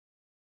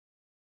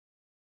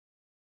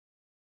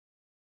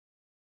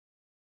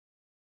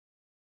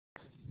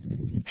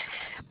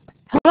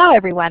Hello,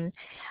 everyone.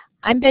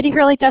 I'm Betty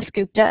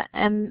Hurley-Dasgupta,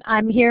 and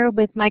I'm here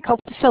with my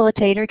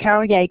co-facilitator,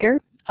 Carol Yeager,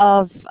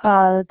 of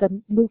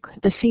the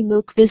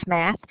CMOOC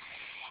Vizmath,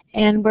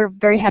 and we're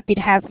very happy to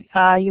have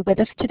you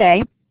with us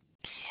today.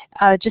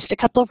 Just a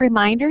couple of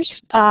reminders.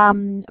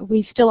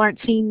 We still aren't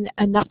seeing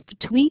enough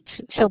tweets,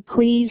 so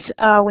please,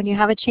 when you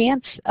have a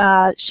chance,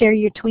 share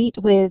your tweet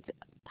with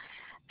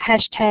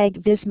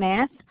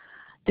 #Vizmath.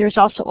 There's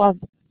also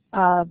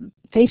a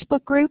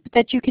Facebook group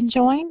that you can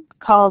join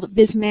called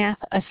Vizmath,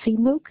 a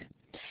CMOOC.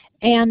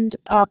 And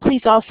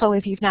please also,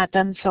 if you've not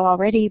done so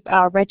already,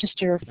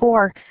 register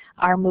for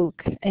our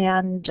MOOC.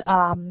 And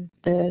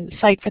the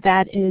site for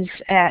that is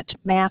at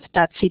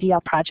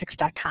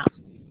math.cdlprojects.com.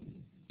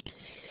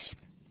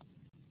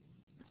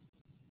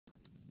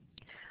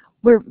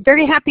 We're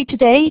very happy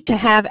today to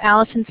have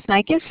Alison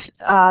Snieckus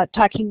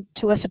talking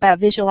to us about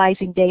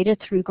visualizing data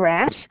through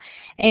graphs.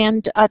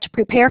 And to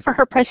prepare for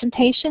her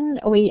presentation,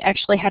 we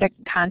actually had a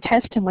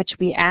contest in which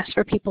we asked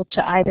for people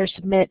to either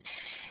submit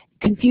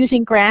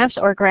confusing graphs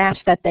or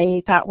graphs that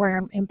they thought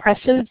were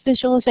impressive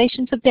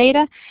visualizations of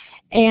data.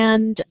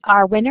 And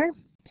our winner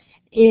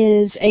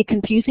is a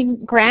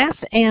confusing graph,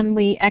 and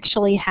we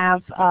actually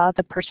have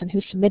the person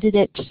who submitted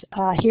it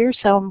here.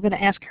 So I'm going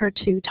to ask her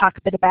to talk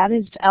a bit about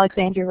it. It's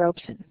Alexandria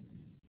Robeson.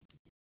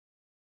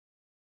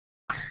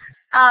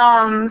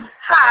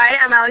 Hi,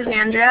 I'm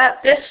Alexandria.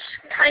 This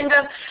kind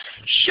of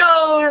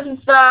shows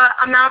the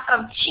amount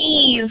of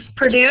cheese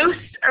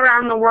produced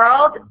around the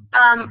world.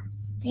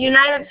 The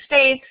United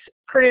States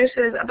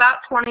produces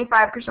about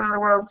 25% of the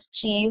world's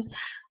cheese,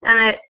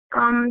 and it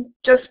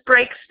just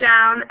breaks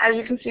down, as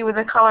you can see with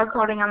the color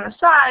coding on the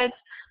sides,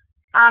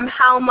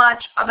 how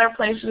much other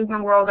places in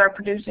the world are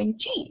producing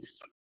cheese.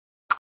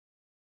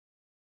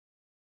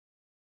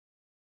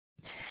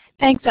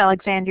 Thanks,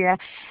 Alexandria.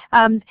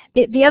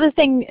 The other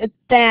thing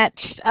that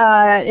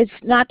is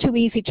not too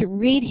easy to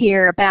read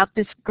here about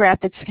this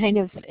graph that's kind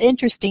of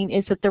interesting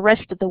is that the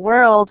rest of the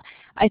world,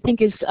 I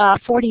think, is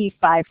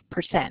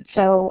 45%.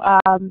 So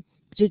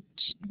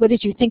what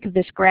did you think of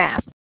this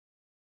graph?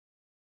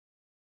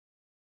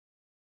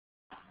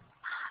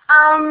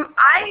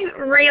 I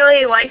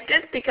really liked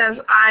it because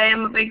I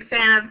am a big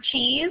fan of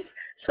cheese.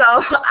 So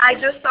I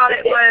just thought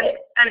it was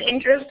an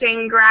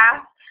interesting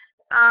graph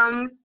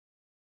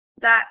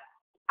that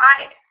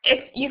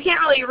you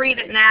can't really read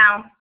it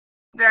now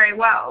very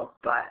well,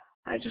 but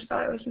I just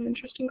thought it was an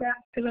interesting graph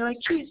because I like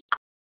cheese.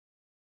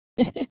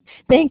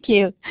 Thank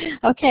you.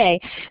 Okay,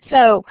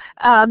 so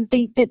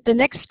the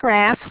next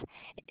graph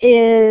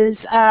is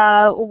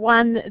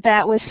one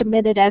that was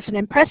submitted as an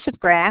impressive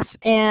graph,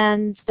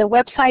 and the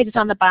website is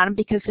on the bottom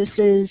because this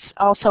is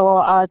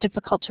also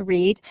difficult to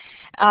read.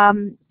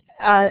 And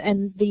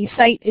the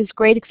site is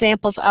great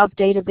examples of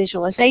data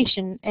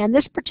visualization, and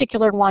this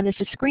particular one is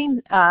a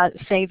screen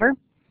saver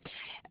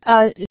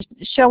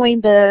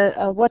showing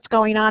what's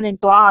going on in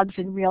blogs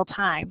in real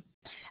time.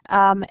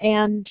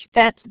 And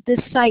this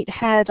site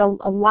had a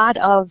lot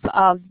of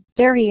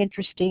very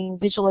interesting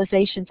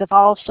visualizations of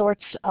all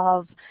sorts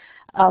of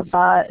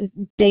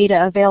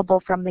data available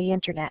from the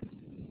internet.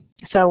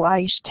 So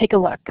you should take a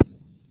look.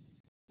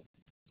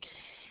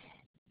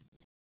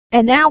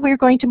 And now we're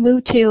going to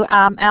move to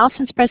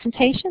Alison's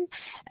presentation,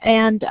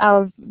 and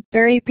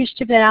very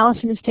appreciative that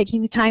Alison is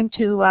taking the time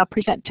to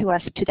present to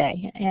us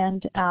today.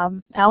 And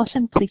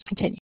Alison, please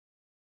continue.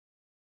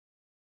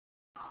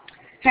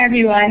 Hi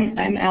everyone,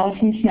 I'm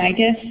Alison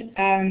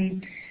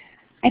Snieckus.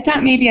 I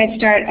thought maybe I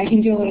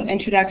can do a little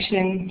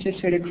introduction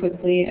just sort of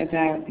quickly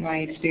about my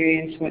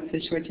experience, what the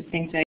sorts of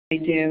things I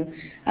do.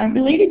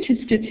 Related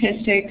to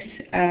statistics,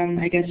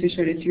 I guess there's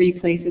sort of three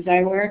places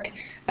I work.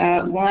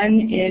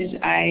 One is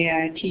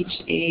I teach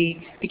a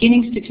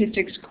beginning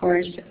statistics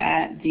course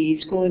at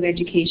the School of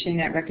Education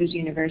at Rutgers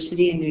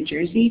University in New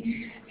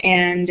Jersey.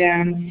 And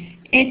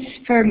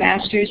it's for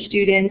master's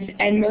students,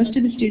 and most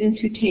of the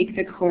students who take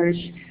the course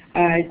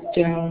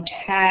don't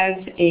have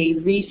a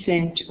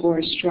recent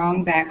or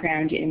strong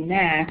background in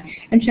math,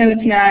 and so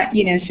it's not,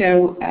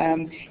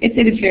 it's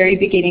at a very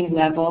beginning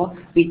level.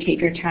 We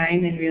take our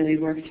time and really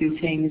work through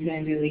things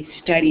and really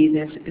study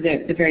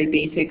the very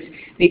basics,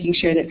 making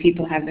sure that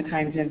people have the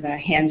kinds of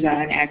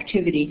hands-on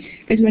activity.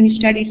 Because when you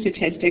study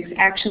statistics,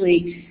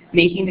 actually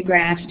making the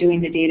graphs,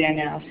 doing the data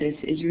analysis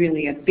is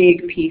really a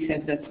big piece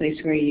of the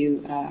place where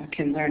you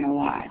can learn a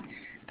lot.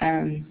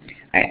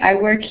 I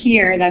work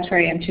here, that's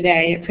where I am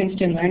today, at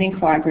Princeton Learning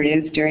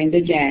Cooperative during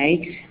the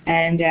day,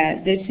 and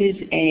this is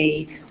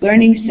a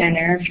learning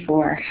center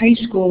for high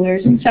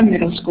schoolers and some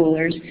middle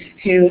schoolers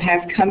who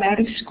have come out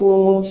of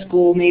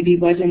school maybe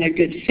wasn't a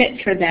good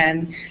fit for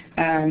them,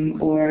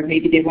 or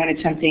maybe they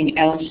wanted something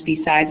else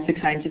besides the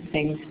kinds of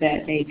things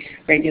that a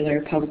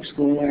regular public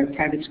school or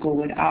private school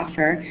would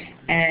offer.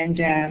 And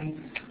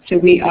so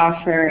we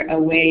offer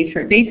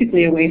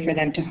basically a way for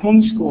them to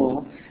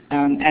homeschool,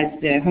 as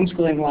the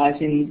homeschooling laws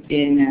in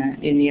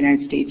the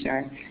United States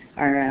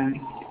are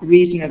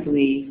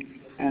reasonably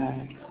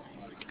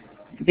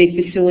they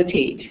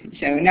facilitate.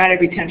 So not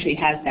every country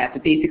has that,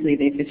 but basically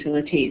they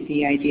facilitate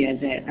the idea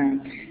that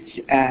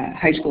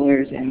high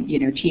schoolers and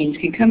teens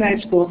can come out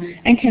of school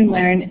and can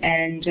learn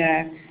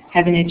and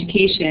have an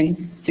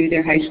education through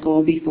their high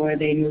school before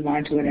they move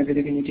on to whatever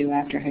they're going to do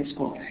after high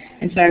school.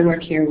 And so I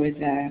work here with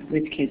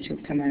kids who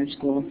have come out of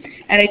school.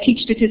 And I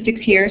teach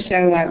statistics here, so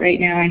right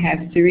now I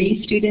have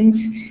 3 students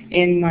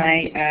in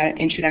my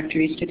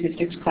introductory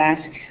statistics class.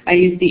 I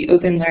use the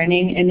Open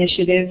Learning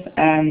Initiative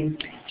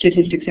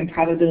Statistics and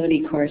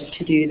Probability course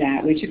to do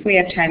that, which if we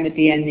have time at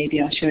the end,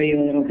 maybe I'll show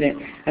you a little bit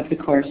of the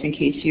course in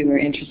case you were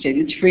interested.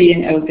 It's free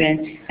and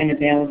open and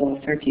available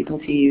for people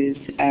to use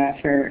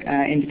for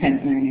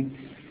independent learning.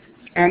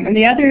 And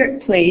the other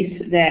place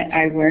that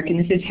I work, and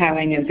this is how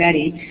I know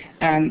Betty,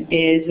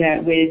 is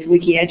with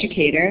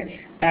WikiEducator.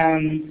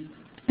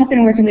 I've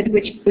been working with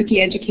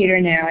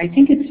WikiEducator now, I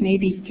think it's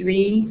maybe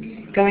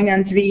going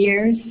on 3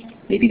 years,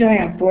 maybe going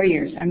on 4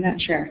 years, I'm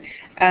not sure.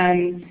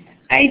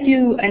 I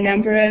do a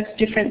number of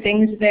different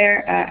things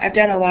there. I've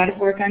done a lot of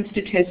work on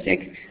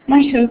statistics.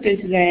 My hope is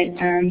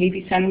that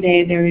maybe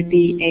someday there would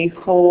be a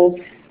whole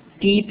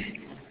deep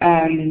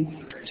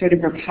sort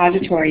of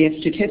repository of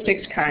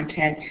statistics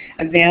content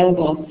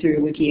available through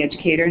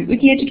WikiEducator. And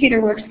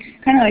WikiEducator works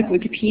kind of like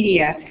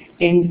Wikipedia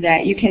in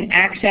that you can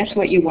access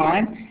what you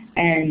want,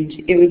 and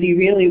it would be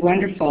really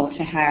wonderful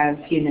to have,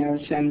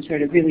 some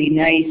sort of really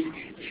nice,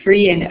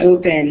 free and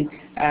open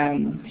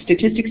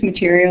statistics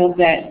material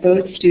that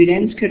both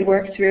students could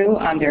work through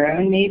on their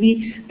own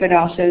maybe, but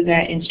also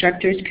that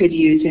instructors could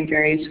use in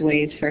various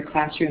ways for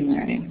classroom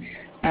learning.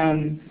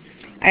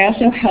 I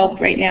also help,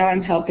 right now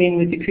I'm helping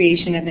with the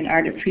creation of an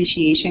art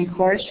appreciation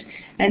course,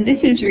 and this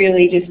is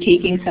really just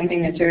taking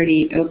something that's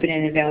already open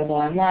and available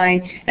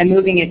online and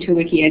moving it to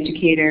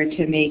WikiEducator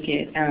to make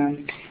it,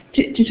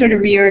 to sort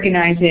of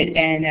reorganize it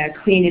and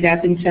clean it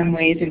up in some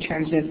ways in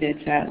terms of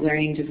its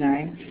learning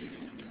design.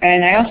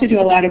 And I also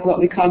do a lot of what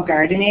we call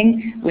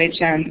gardening,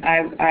 which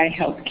I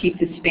help keep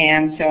the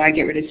spam, so I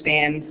get rid of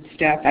spam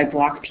stuff, I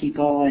block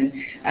people, and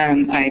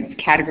I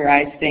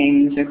categorize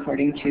things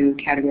according to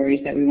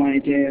categories that we want to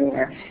do,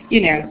 or,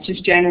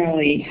 just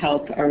generally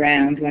help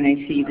around when I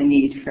see the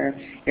need for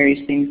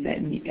various things that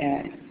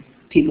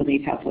people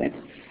need help with.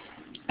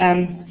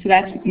 So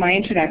that's my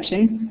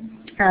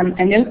introduction.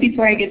 A note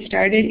before I get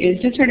started is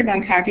just sort of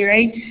on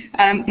copyright.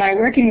 My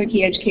work in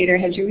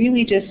WikiEducator has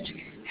really just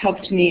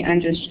helped me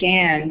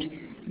understand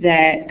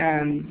that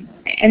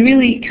and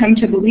really come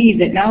to believe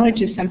that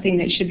knowledge is something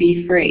that should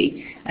be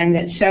free, and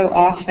that so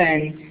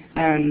often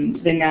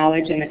the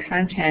knowledge and the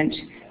content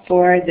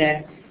for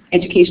the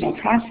educational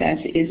process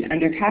is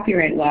under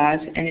copyright laws,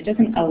 and it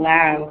doesn't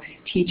allow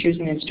teachers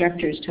and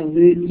instructors to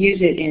use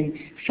it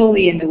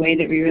fully in the way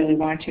that we really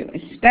want to,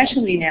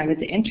 especially now with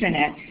the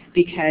internet,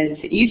 because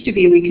it used to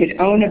be we could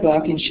own a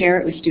book and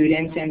share it with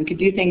students and we could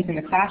do things in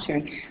the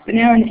classroom. But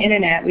now on the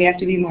internet we have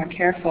to be more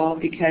careful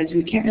because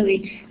we can't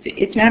really,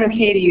 it's not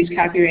okay to use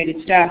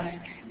copyrighted stuff,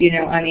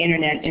 on the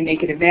internet and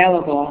make it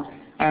available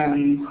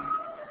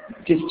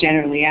just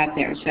generally out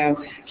there.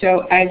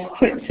 So I've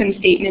put some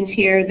statements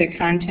here. The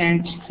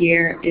content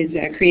here is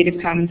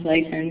Creative Commons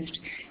licensed,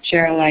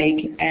 share alike,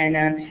 and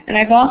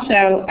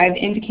I've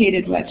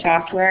indicated what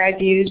software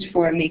I've used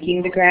for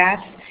making the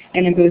graphs,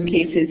 and in both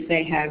cases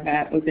they have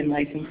open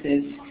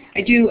licenses.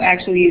 I do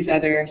actually use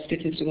other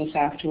statistical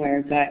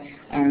software, but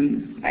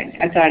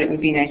I thought it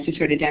would be nice to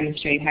sort of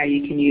demonstrate how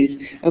you can use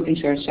open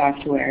source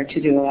software to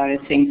do a lot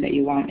of things that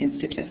you want in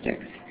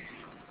statistics.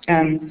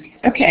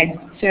 Okay,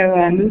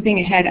 so moving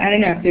ahead, I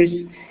don't know if there's,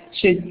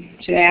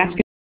 should I ask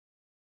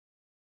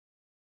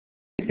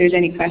if there's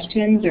any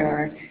questions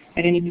or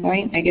at any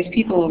point? I guess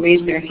people will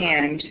raise their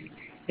hand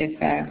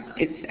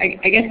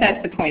I guess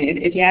that's the point.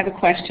 If you have a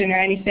question or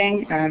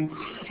anything,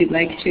 if you'd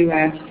like to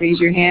raise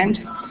your hand,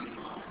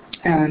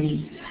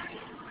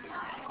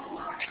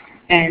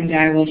 and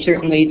I will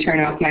certainly turn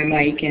off my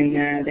mic and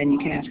then you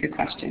can ask a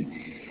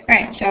question. All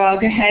right, so I'll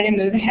go ahead and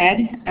move ahead.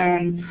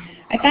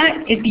 I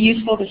thought it'd be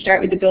useful to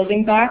start with the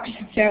building blocks.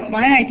 So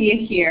my idea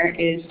here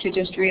is to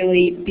just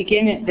really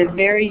begin at the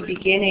very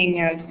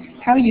beginning of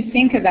how you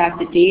think about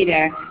the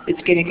data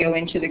that's going to go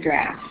into the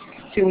graph.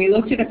 So we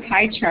looked at a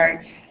pie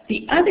chart.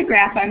 The other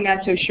graph I'm not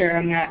so sure,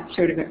 I'm not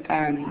sort of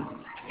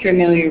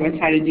familiar with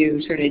how to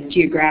do sort of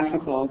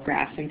geographical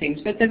graphs and things.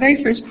 But the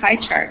very first pie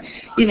chart,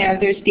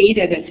 there's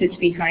data that sits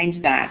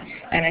behind that.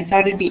 And I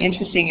thought it'd be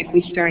interesting if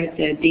we start at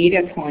the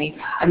data point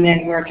and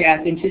then work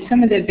out into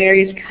some of the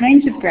various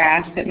kinds of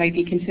graphs that might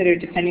be considered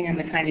depending on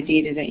the kind of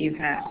data that you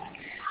have.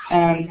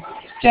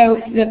 So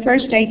the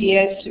first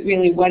idea is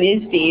really what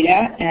is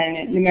data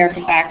and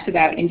numerical facts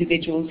about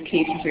individuals,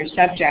 cases, or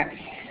subjects.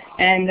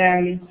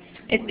 And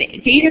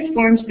data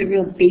forms the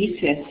real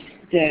basis,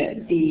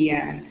 the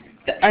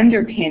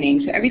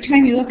underpinning. So every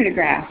time you look at a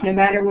graph, no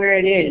matter where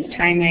it is,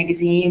 Time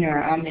magazine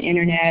or on the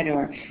internet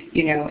or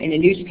in a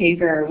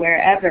newspaper or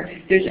wherever,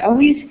 there's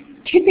always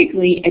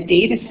typically a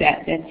data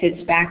set that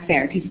sits back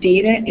there because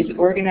data is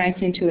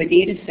organized into a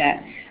data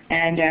set.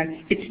 And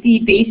it's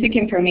the basic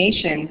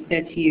information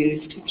that's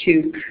used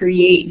to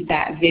create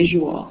that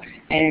visual.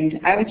 And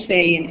I would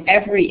say in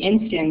every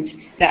instance,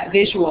 that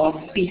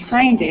visual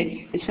behind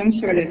it is some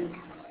sort of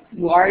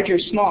large or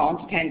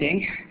small,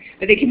 depending,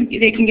 but they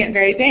can get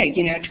very big,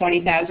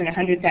 20,000,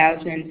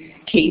 100,000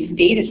 case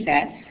data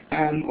set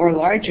or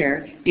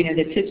larger,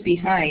 that sits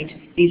behind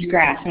these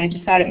graphs. And I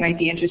just thought it might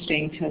be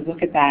interesting to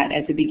look at that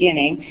as a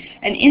beginning.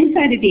 And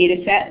inside a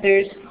data set,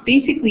 there's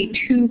basically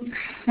two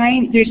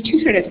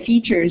sort of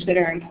features that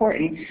are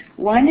important.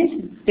 One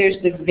is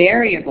there's the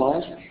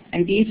variables,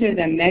 and these are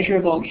the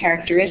measurable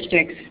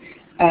characteristics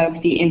of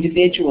the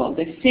individual,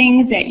 the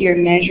things that you're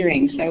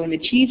measuring. So in the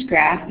cheese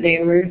graph, they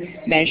were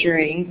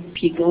measuring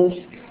people's,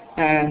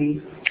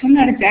 I'm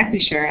not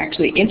exactly sure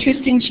actually, interest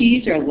in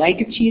cheese or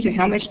like of cheese or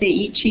how much they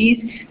eat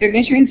cheese. They're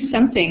measuring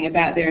something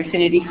about their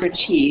affinity for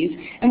cheese.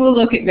 And we'll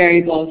look at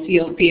variables, so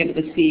you'll be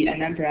able to see a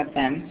number of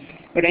them,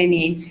 what I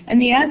mean.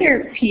 And the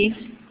other piece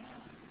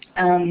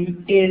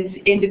is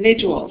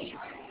individuals.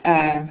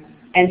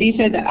 And these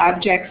are the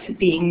objects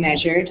being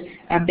measured.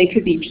 They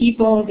could be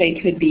people, they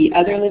could be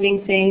other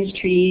living things,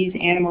 trees,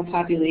 animal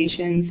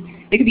populations.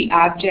 They could be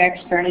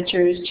objects,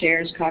 furniture,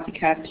 chairs, coffee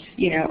cups,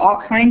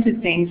 all kinds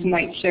of things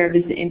might serve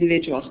as the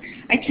individuals.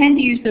 I tend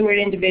to use the word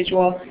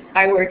individual.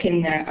 I work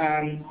in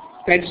the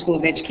Graduate School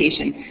of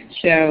Education,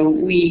 so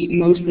we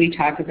mostly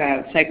talk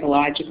about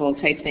psychological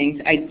type things.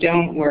 I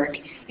don't work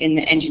in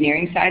the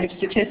engineering side of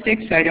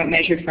statistics, so I don't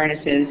measure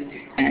furnaces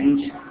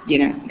and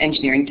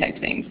engineering type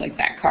things like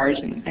that, cars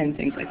and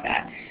things like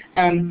that.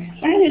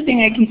 One other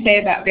thing I can say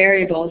about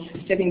variables,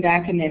 stepping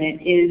back a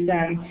minute, is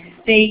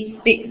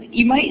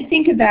you might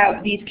think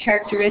about these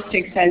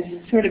characteristics as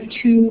sort of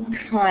two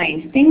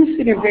kinds. Things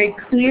that are very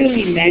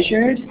clearly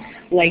measured,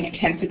 like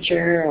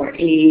temperature or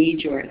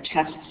age or a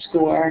test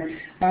score.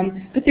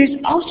 But there's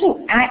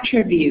also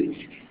attributes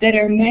that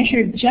are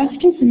measured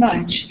just as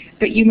much,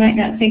 but you might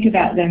not think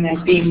about them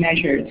as being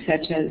measured,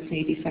 such as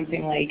maybe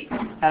something like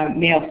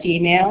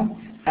male-female.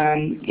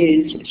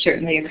 Is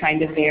certainly a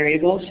kind of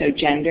variable, so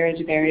gender is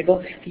a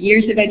variable.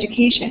 Years of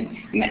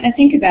education. You might not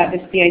think about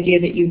this, the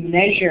idea that you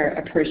measure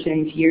a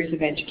person's years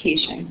of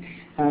education.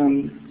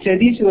 So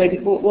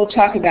we'll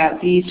talk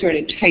about these sort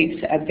of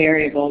types of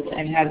variables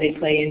and how they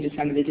play into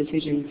some of the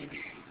decisions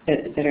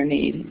that are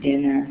made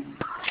in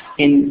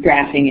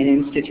graphing and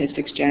in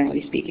statistics,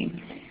 generally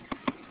speaking.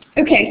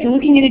 Okay, so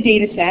looking at a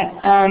data set.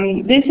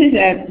 This is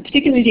a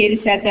particular data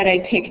set that I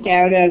picked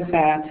out of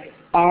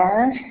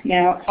R.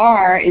 Now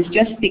R is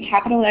just the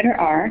capital letter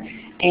R,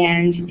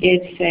 and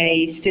it's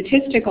a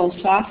statistical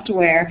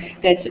software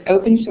that's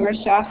open source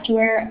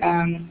software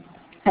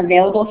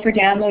available for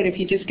download. If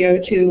you just go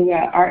to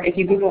if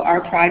you Google R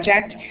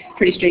project,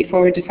 pretty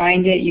straightforward to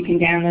find it. You can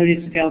download it.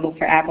 It's available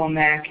for Apple,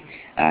 Mac,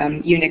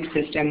 Unix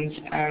systems.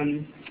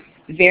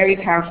 Very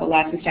powerful.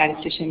 Lots of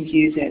statisticians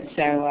use it.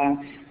 So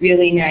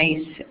really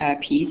nice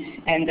piece.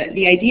 And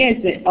the idea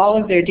is that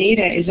all of their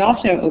data is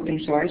also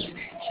open source,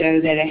 so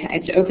that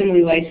it's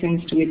openly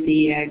licensed with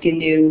the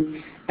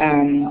GNU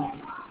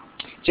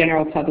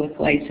general public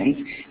license.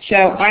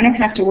 So I don't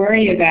have to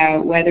worry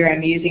about whether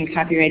I'm using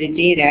copyrighted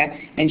data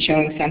and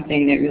showing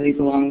something that really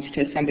belongs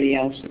to somebody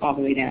else all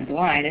the way down the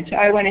line. And so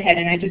I went ahead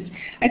and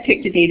I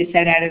picked a data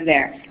set out of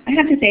there. I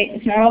have to say,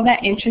 it's not all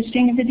that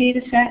interesting of a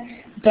data set,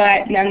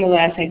 but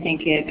nonetheless, I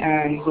think it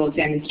will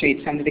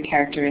demonstrate some of the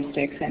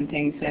characteristics and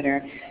things that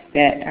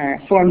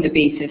form the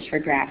basis for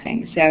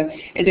graphing. So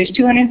there's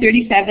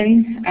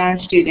 237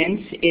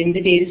 students in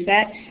the data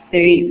set.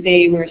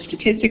 They were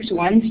Statistics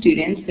 1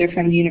 students. They're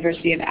from the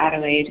University of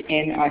Adelaide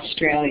in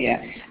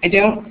Australia. I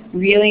don't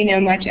really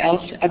know much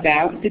else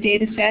about the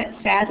data set,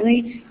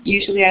 sadly.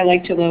 Usually I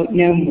like to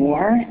know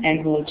more,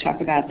 and we'll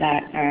talk about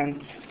that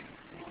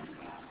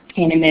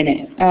in a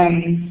minute.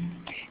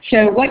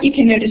 So what you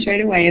can notice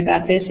right away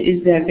about this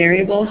is the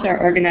variables are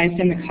organized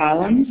in the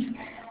columns.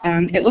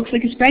 It looks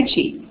like a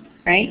spreadsheet,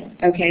 right?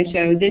 Okay,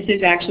 so this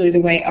is actually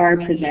the way R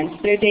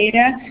presents their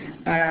data.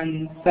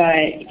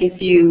 But if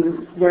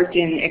you worked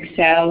in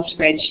Excel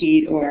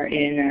spreadsheet or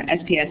in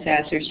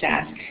SPSS or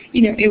SAS,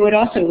 it would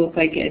also look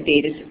like a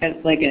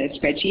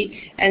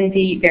spreadsheet. And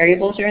the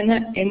variables are in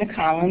the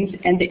columns,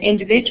 and the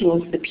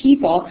individuals, the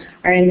people,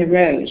 are in the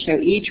rows. So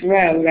each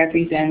row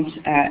represents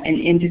an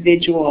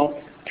individual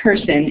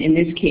person in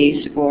this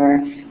case, or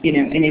an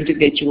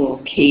individual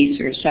case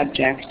or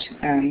subject,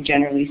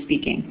 generally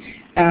speaking.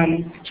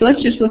 So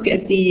let's just look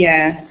at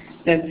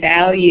the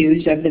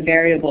values of the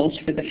variables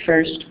for the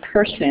first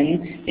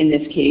person in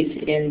this case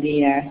in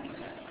the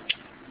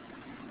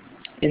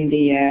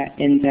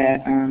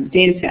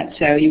data set.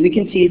 So we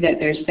can see that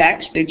their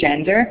sex, their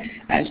gender,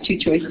 has two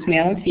choices,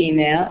 male and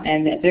female,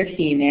 and that they're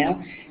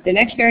female. The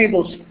next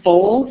variable is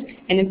fold,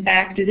 and in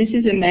fact, this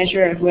is a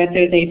measure of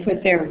whether they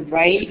put their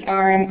right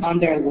arm on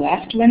their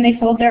left when they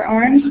fold their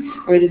arms,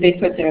 or whether they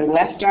put their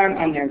left arm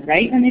on their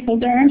right when they fold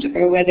their arms,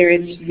 or whether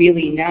it's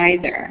really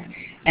neither.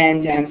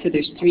 And so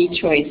there's three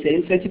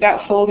choices. So it's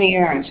about folding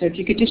your arms. So if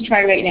you could just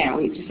try right now,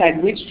 we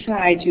decide which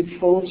side to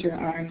fold your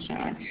arms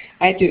on.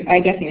 I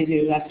definitely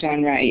do left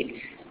on right.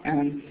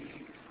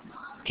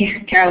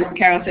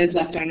 Carol says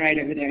left on right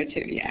over there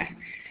too. Yeah.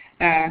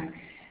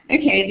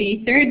 Okay,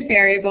 the third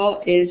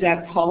variable is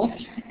pulse,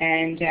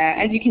 and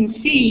as you can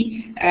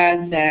see,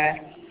 the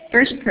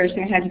first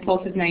person has a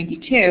pulse of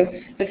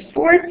 92. The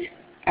fourth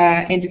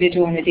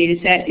individual in the data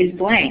set is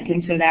blank,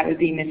 and so that would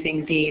be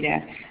missing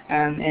data.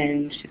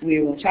 And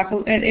we will talk,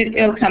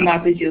 it'll come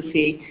up as you'll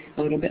see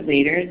a little bit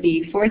later.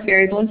 The fourth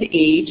variable is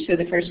age, so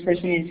the first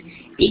person is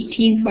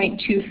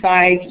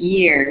 18.25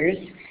 years.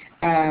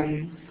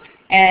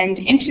 And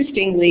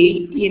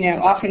interestingly, you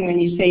know, often when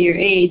you say your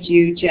age,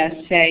 you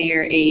just say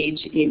your age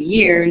in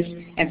years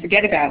and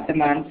forget about the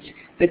months,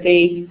 but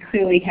they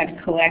clearly have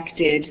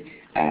collected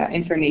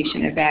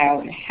information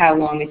about how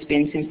long it's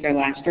been since their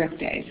last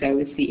birthday. So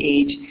it's the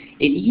age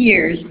in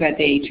years, but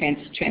they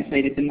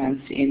translated the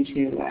months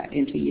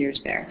into years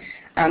there.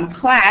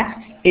 Clap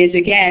is,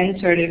 again,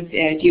 sort of,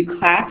 do you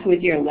clap with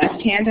your left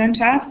hand on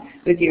top,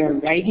 with your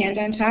right hand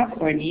on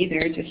top, or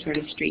neither, just sort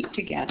of straight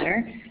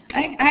together?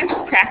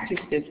 I've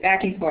practiced this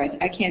back and forth.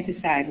 I can't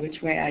decide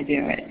which way I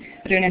do it.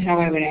 I don't know how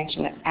I would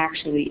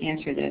actually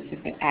answer this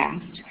if it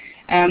asked.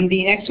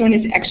 The next one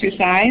is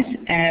exercise.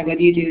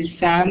 Whether you do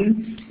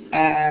some,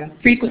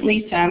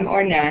 frequently, some,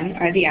 or none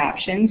are the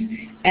options.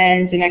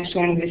 And the next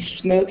one was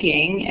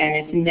smoking, and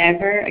it's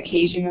never,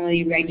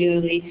 occasionally,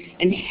 regularly,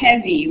 and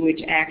heavy, which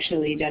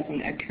actually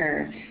doesn't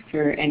occur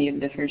for any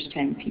of the first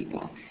 10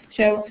 people.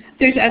 So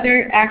there's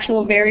other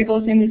actual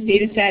variables in this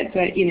data set,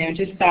 but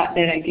just thought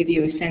that I'd give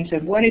you a sense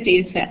of what a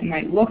data set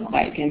might look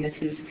like, and this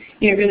is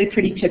really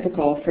pretty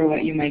typical for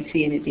what you might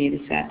see in a data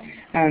set.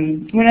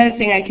 One other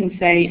thing I can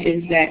say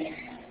is that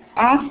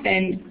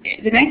often,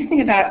 the nice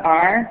thing about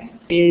R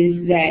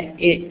is that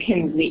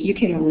you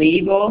can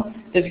label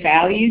the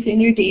values in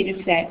your data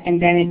set,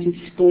 and then it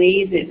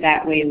displays it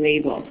that way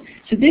labeled.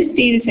 So this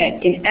data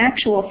set, in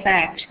actual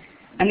fact,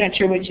 I'm not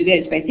sure which it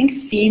is, but I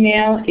think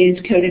female is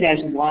coded as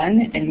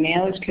 1 and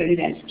male is coded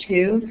as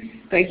 2.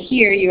 But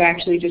here you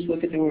actually just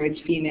look at the words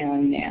female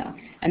and male.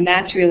 And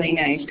that's really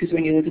nice because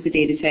when you look at the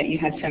data set, you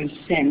have some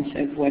sense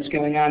of what's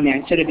going on there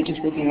instead of it just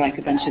looking like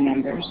a bunch of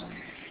numbers.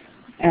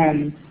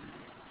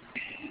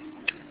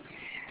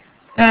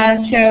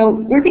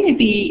 So we're going to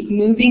be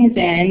moving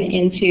then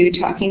into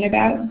talking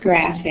about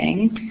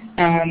graphing.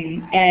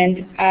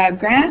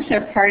 Graphs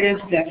are part of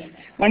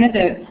one of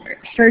the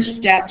first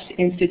steps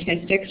in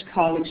statistics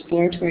called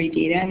exploratory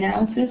data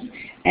analysis,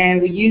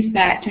 and we use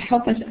that to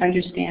help us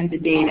understand the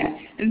data.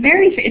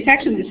 It's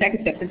actually the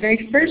second step. The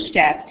very first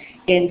step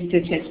in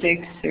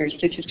statistics or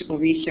statistical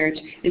research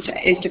is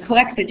to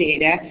collect the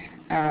data,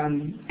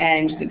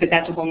 but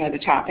that's a whole other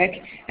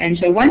topic. And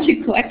so once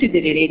you've collected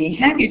the data and you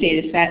have your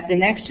data set, the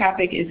next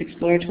topic is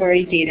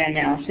exploratory data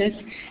analysis.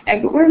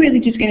 But we're really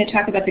just going to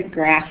talk about the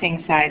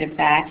graphing side of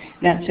that,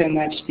 not so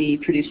much the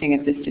producing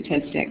of the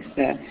statistics,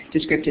 the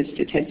descriptive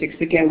statistics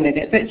that go with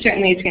it. But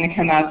certainly it's going to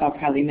come up. I'll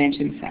probably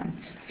mention some.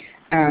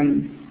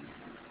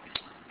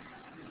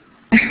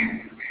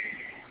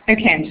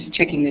 Okay, I'm just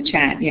checking the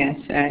chat, yes.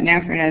 Now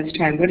for another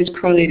time, what is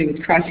correlated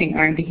with crossing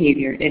arm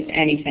behavior, if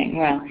anything?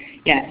 Well,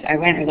 yes, I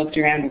went and looked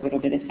around a little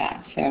bit at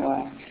that, so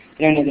I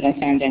don't know that I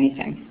found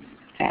anything,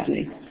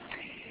 sadly.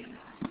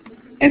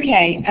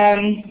 Okay,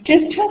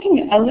 just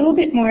talking a little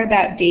bit more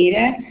about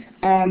data.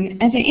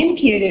 As I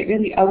indicated, it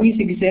really always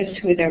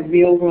exists with a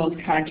real-world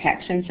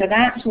context, and so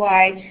that's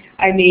why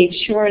I made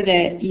sure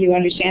that you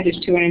understand there's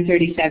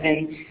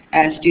 237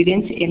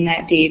 students in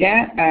that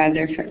data.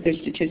 They're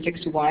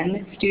Statistics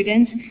 1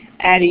 students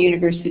at a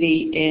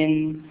university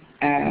in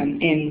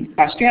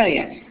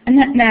Australia, and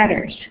that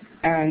matters.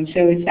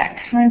 So it's that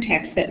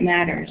context that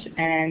matters.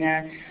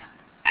 And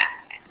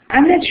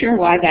I'm not sure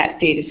why that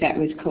data set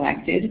was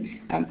collected.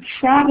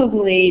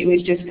 Probably it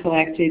was just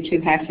collected to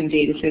have some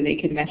data so they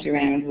could mess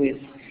around with,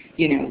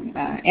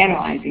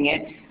 analyzing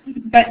it.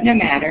 But no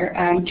matter.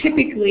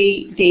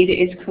 Typically, data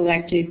is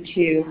collected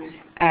to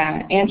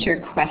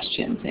answer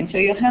questions. And so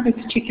you'll have a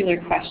particular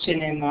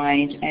question in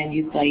mind, and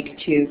you'd like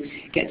to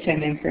get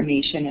some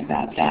information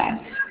about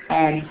that.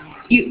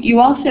 You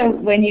also,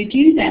 when you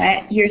do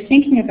that, you're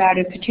thinking about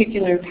a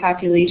particular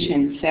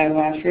population.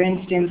 So, for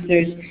instance,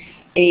 there's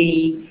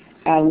a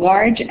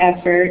large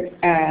effort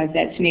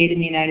that's made in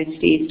the United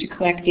States to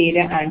collect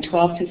data on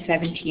 12 to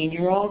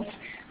 17-year-olds.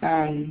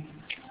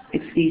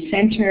 It's the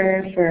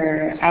Center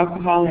for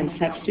Alcohol and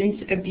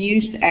Substance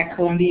Abuse at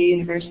Columbia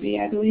University,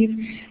 I believe.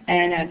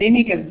 And they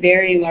make a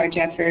very large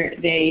effort.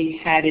 They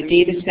had a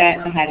data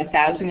set that had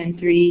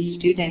 1,003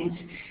 students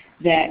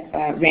that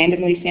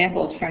randomly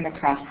sampled from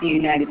across the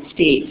United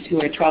States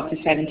who are 12 to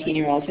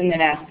 17-year-olds, and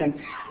then asked them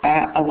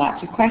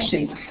lots of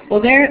questions.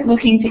 Well, they're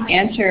looking to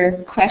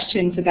answer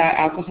questions about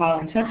alcohol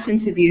and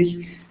substance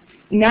abuse,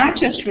 not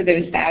just for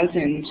those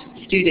 1,000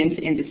 students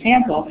in the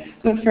sample,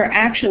 but for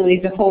actually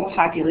the whole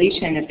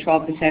population of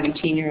 12 to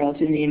 17-year-olds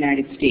in the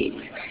United States.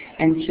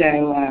 And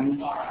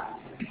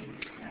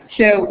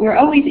so we're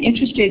always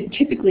interested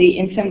typically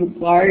in some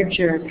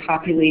larger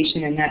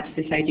population, and that's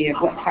this idea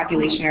of what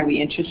population are we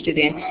interested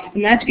in.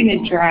 And that's going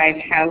to drive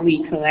how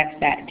we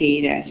collect that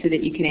data so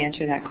that you can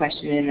answer that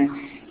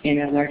question in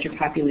a larger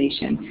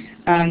population.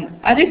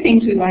 Other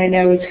things we want to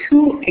know is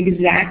who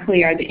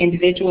exactly are the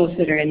individuals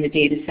that are in the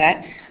data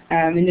set.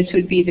 and this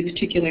would be the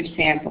particular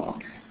sample.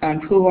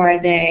 Who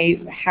are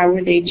they? How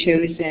were they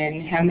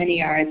chosen? How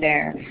many are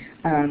there?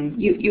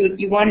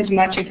 You want as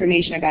much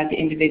information about the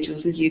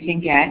individuals as you can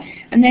get.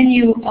 And then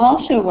you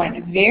also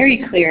want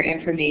very clear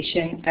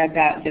information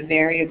about the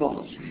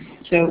variables.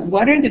 So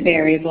what are the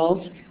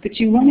variables? But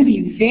you want to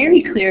be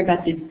very clear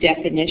about the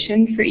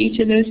definition for each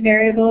of those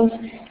variables,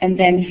 and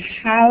then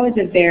how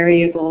the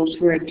variables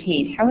were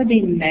obtained. How were they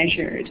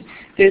measured?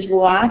 There's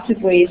lots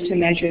of ways to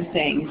measure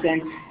things.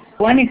 And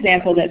one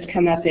example that's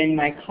come up in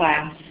my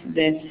class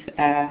this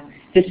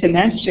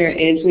semester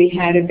is we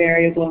had a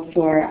variable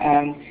for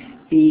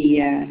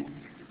the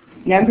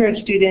number of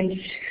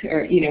students,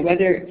 or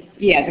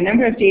the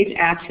number of days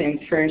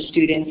absent for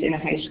students in a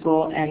high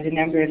school and the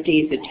number of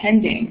days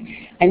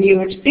attending. And you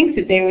would think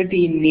that they would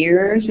be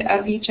mirrors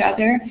of each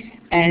other.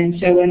 And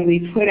so when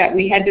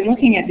we had been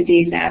looking at the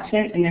days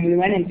absent, and then we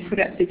went and put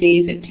up the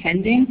days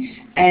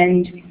attending,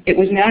 and it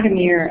was not a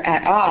mirror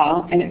at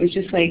all, and it was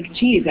just like,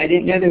 geez, I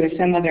didn't know there was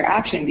some other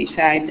option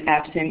besides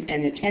absent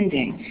and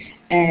attending.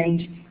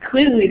 And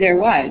clearly there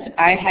was.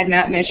 I had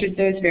not measured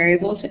those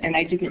variables, and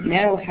I didn't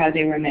know how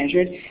they were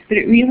measured, but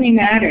it really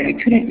mattered.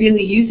 I couldn't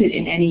really use it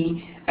in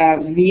any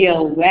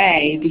real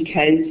way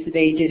because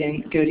they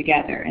didn't go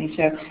together. And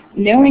so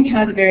knowing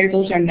how the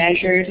variables are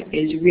measured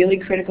is really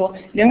critical.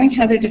 Knowing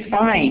how they're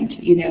defined,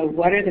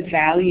 what are the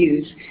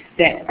values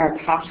that are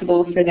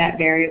possible for that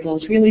variable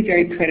is really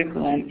very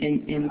critical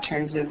in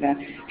terms of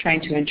trying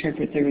to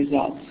interpret the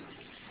results.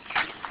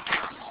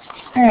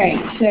 All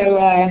right, so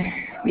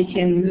we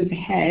can move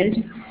ahead,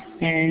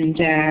 and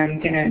I'm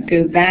going to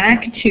go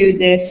back to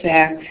this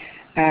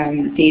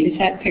data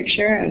set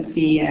picture of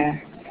the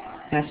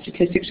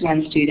Statistics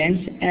 1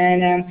 students,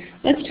 and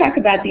let's talk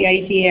about the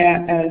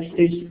idea of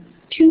there's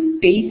two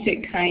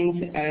basic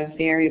kinds of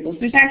variables.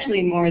 There's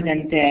actually more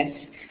than this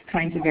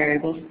kinds of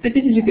variables, but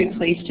this is a good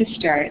place to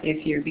start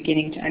if you're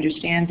beginning to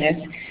understand this.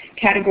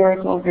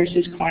 Categorical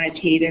versus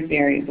quantitative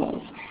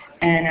variables.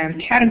 And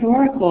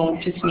categorical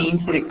just means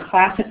that it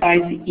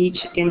classifies each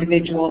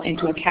individual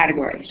into a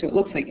category. So it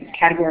looks like a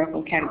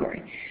categorical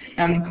category.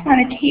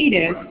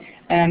 Quantitative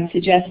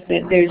suggests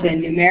that there's a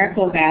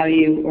numerical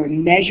value or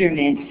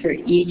measurement for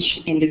each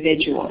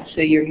individual.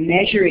 So you're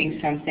measuring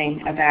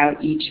something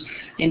about each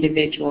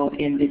individual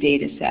in the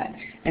data set.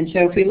 And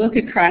so if we look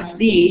across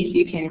these,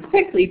 you can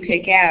quickly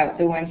pick out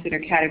the ones that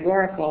are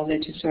categorical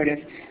that just sort of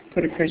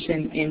put a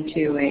person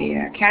into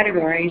a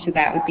category. So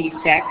that would be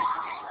sex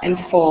and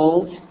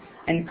fold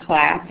and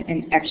clap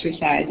and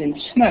exercise and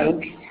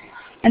smoke.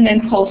 And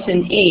then pulse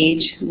and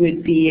age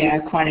would be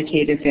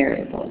quantitative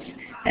variables.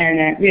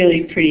 And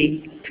really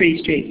pretty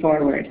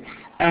straightforward.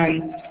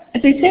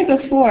 As I said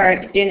before,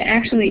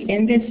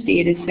 in this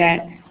data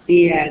set,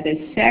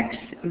 the sex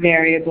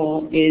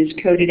variable is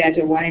coded as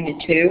a 1 and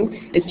a 2.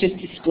 It's just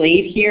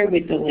displayed here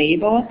with the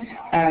label.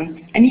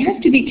 And you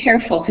have to be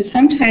careful, because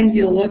sometimes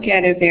you'll look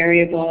at a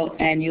variable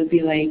and you'll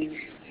be like,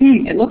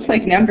 it looks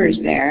like numbers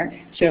there,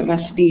 so it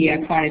must be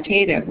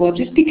quantitative. Well,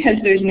 just because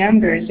there's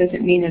numbers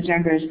doesn't mean those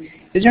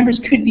numbers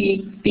could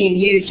be being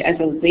used as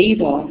a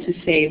label to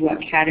say what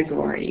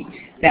category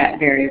that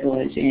variable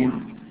is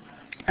in.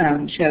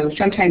 So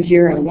sometimes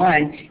 0 or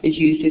 1 is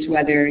used as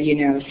whether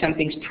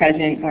something's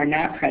present or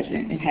not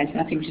present. It has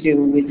nothing to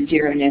do with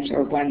zeroness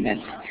or oneness.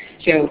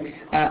 So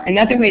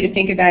another way to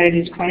think about it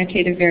is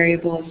quantitative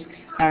variables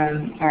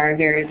are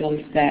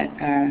variables that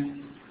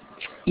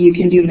you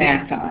can do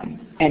math on,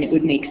 and it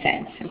would make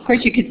sense. Of course,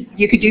 you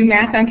could do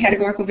math on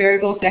categorical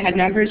variables that had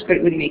numbers, but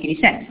it wouldn't make any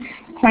sense.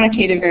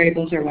 Quantitative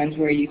variables are ones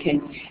where you can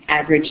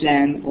average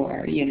them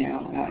or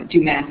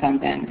do math on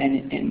them,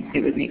 and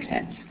it would make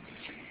sense.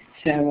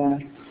 So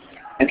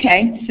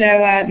okay,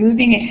 so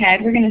moving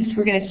ahead, we're going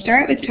to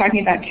start with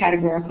talking about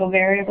categorical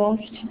variables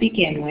to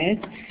begin with.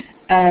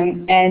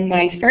 And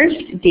my first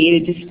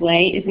data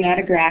display is not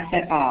a graph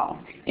at all.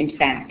 In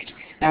fact,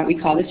 we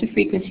call this a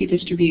frequency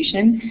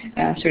distribution,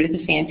 sort of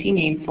the fancy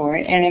name for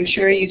it. And I'm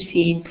sure you've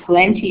seen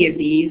plenty of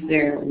these.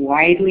 They're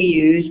widely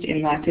used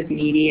in lots of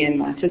media and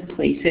lots of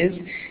places.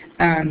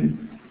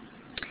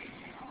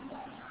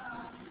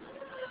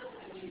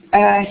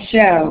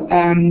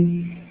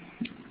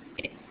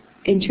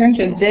 In terms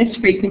of this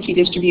frequency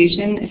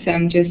distribution,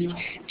 some just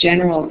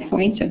general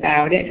points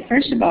about it.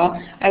 First of all,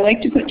 I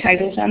like to put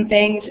titles on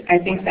things. I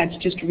think that's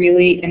just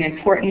really an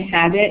important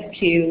habit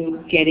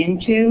to get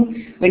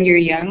into when you're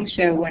young.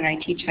 So when I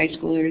teach high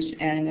schoolers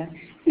and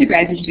the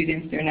graduate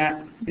students, they're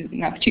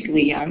not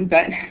particularly young,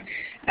 but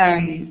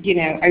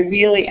I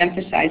really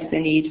emphasize the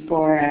need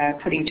for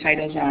putting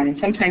titles on. And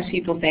sometimes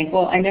people think,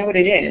 well, I know what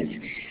it is.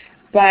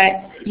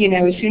 But,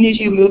 as soon as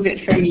you move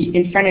it from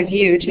in front of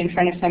you to in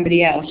front of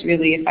somebody else,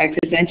 really, if I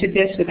presented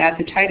this without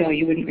the title,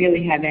 you wouldn't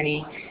really have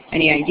any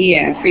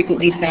idea.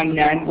 Frequently, some,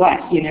 none,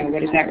 what,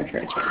 what does that refer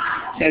to?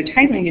 So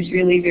titling is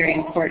really very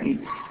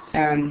important.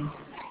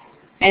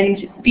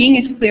 And being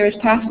as clear as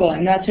possible.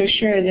 I'm not so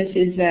sure this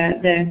is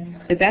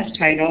the best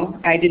title.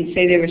 I didn't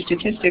say there were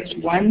Statistics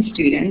 1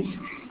 students.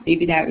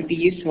 Maybe that would be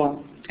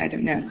useful. I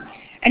don't know.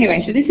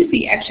 Anyway, so this is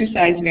the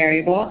exercise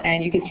variable,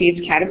 and you can see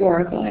it's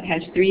categorical. It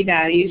has 3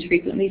 values,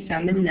 frequently,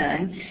 some, and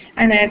none.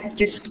 And that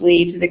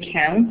displays the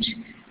count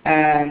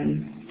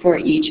for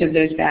each of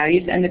those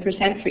values and the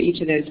percent for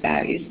each of those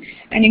values.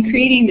 And in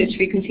creating this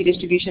frequency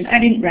distribution, I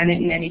didn't run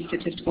it in any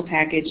statistical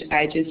package.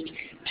 I just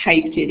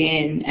typed it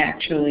in,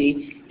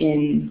 actually,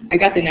 I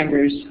got the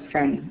numbers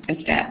from a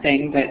stat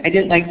thing, but I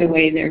didn't like the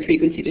way their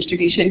frequency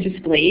distribution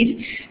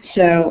displayed.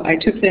 So I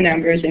took the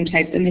numbers and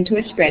typed them into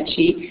a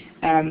spreadsheet.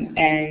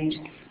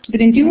 But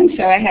in doing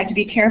so, I had to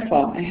be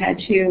careful. I had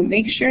to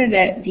make sure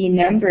that the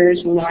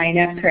numbers line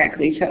up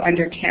correctly. So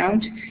under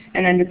count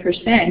and under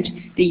percent,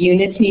 the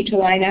units need to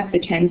line up, the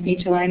tens need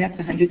to line up,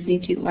 the hundreds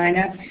need to line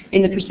up.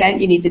 In the percent,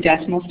 you need the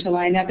decimals to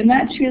line up, and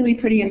that's really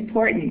pretty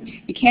important.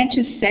 You can't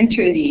just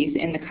center these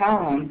in the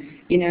column.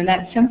 You know,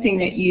 that's something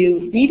that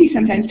you maybe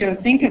sometimes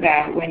don't think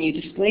about when you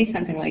display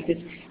something like this.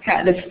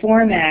 The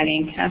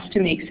formatting has to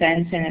make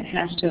sense, and it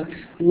has to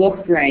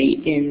look right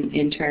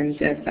in terms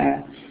of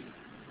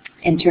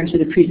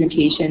the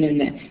presentation,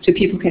 and so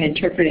people can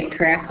interpret it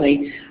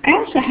correctly. I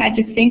also had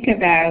to think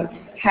about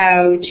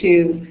how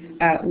to,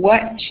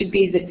 what should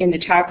be in the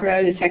top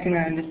row, the second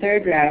row, and the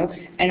third row,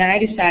 and I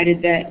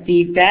decided that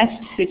the best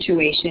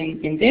situation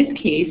in this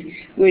case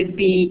would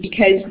be,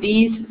 because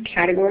these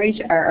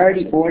categories are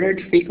already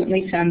ordered,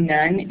 frequently, some,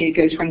 none, it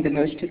goes from the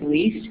most to the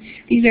least.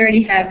 These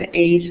already have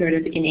a sort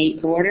of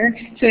innate order,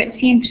 so it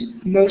seemed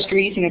most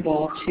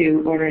reasonable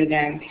to order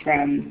them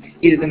from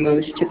either the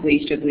most to the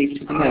least or the least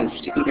to the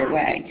most, either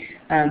way.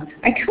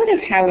 I could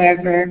have,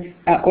 however,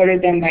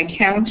 ordered them by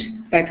count,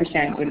 by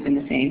percent would have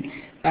been the same.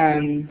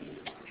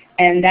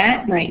 And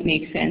that might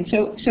make sense.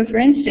 So for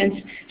instance,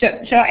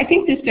 so I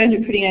think this does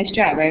a pretty nice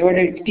job. I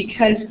ordered,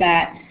 because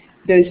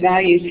those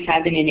values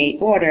have an innate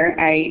order,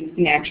 I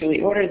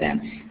naturally order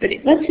them. But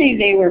let's say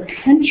they were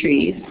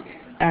countries,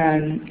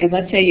 and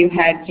let's say you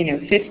had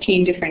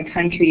 15 different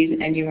countries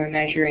and you were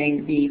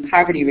measuring the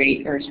poverty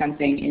rate or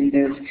something in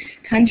those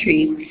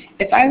countries.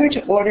 If I were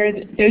to order,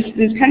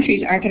 those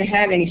countries aren't going to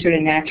have any sort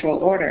of natural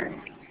order.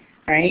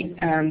 Right?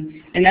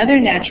 Another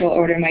natural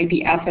order might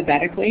be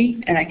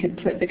alphabetically, and I could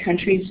put the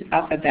countries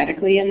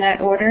alphabetically in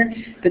that order,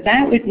 but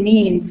that would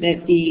mean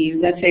that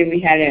let's say we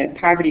had a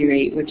poverty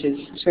rate, which is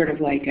sort of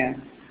like a,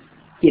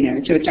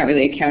 so it's not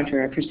really a count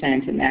or a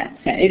percent in that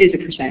sense. It is a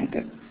percent,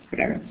 but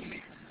whatever,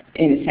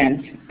 in a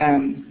sense.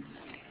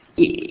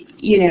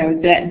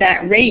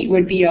 That rate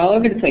would be all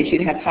over the place.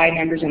 You'd have high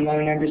numbers and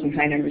low numbers and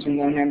high numbers and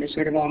low numbers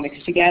sort of all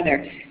mixed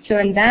together. So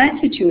in that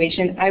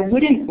situation, I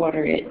wouldn't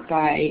order it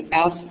by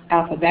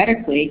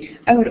alphabetically.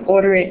 I would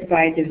order it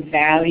by the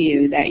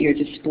value that you're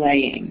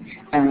displaying.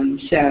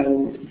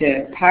 So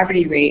the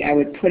poverty rate, I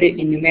would put it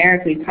in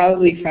numerically,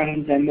 probably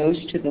from the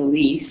most to the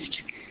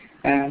least,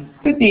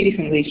 but maybe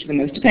from the least to the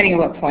most, depending on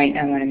what point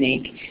I want to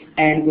make,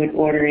 and would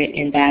order it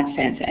in that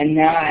sense and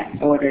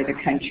not order the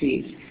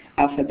countries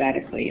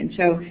alphabetically. And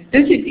so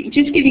those are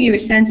just giving you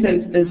a sense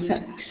of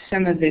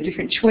some of the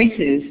different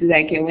choices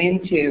that go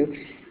into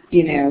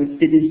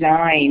the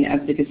design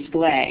of the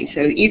display.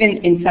 So even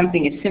in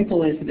something as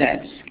simple as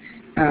this.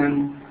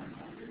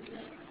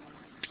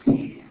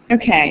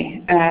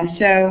 Okay,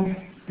 so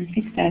I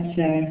think that's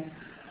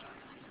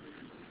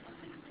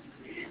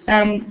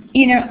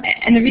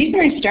and the reason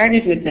I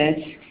started with this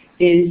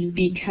is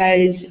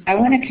because I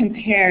want to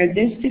compare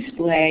this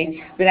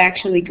display with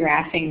actually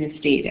graphing this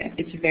data.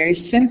 It's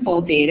very simple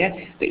data,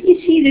 but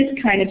you see this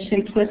kind of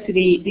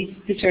simplicity,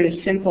 this sort of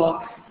simple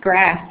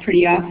graph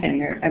pretty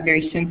often, or a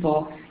very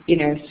simple,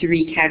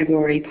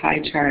 3-category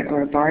pie chart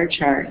or a bar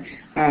chart,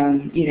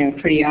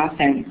 pretty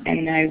often.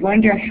 And I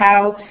wonder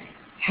how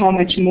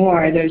much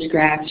more those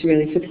graphs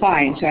really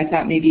supply. And so I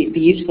thought maybe it'd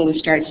be useful to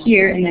start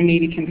here and then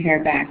maybe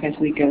compare back as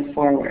we go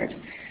forward.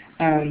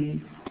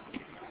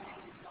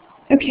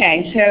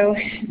 Okay, so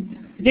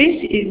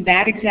this is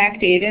that exact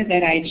data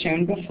that I had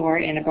shown before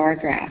in a bar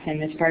graph, and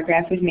this bar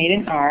graph was made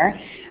in R.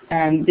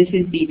 This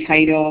is the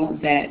title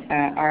that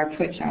R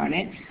puts on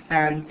it.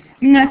 I'm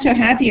not so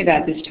happy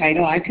about this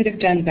title. I could have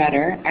done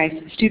better.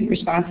 Student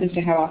responses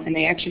to how often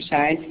they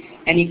exercise,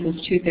 n equals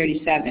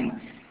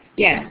 237.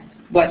 Yeah,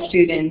 what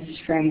students,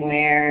 from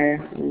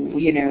where,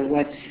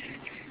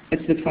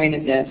 what's the point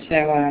of this? So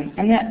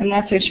I'm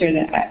not so sure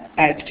that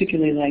I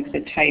particularly like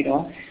the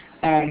title.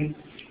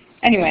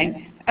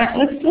 Anyway,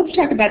 let's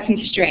talk about some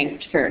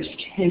strengths first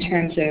in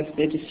terms of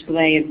the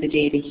display of the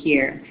data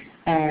here.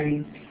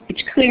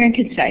 It's clear and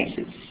concise.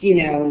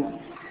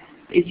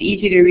 It's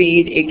easy to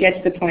read. It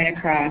gets the point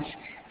across.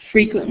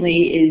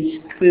 Frequently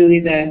is clearly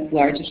the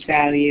largest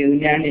value.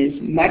 None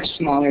is much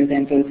smaller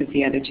than both of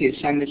the other two.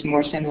 Some is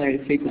more similar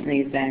to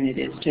frequently than it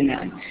is to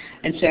none.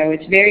 And so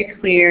it's very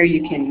clear.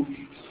 You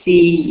can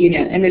see,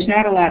 and there's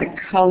not a lot of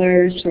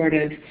color, sort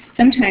of.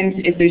 Sometimes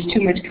if there's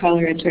too much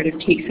color, it sort of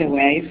takes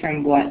away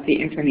from what the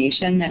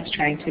information that's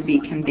trying to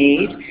be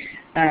conveyed.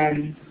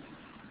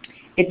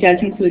 It does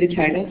include a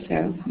title,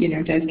 so,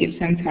 it does give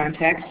some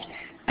context.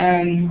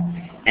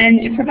 And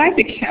it provides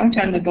a count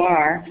on the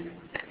bar.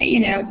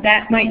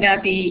 That might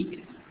not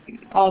be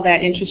all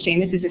that interesting.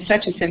 This is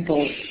such a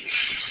simple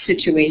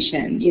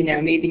situation, you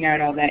know, maybe not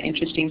all that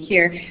interesting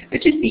here,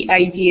 but just the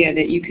idea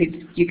that you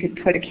could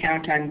put a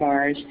count on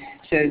bars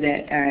so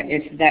that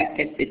if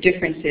the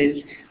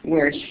differences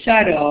were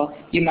subtle,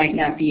 you might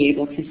not be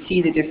able to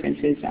see the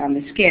differences on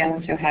the scale,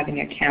 and so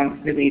having a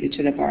count related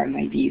to the bar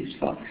might be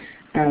useful.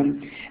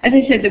 As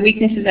I said, the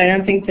weaknesses, I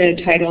don't think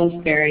the title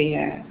is very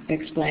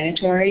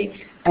explanatory,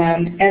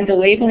 and the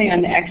labeling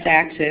on the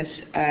x-axis,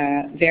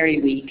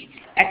 very weak.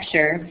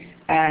 Xer,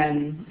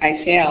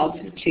 I failed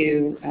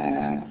to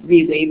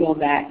relabel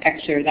that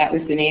Xer. That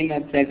was the name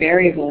of the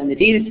variable in the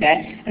data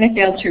set, and I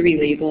failed to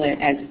relabel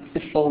it as the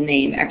full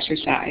name,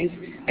 exercise.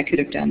 I could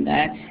have done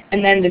that.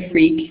 And then the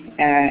freak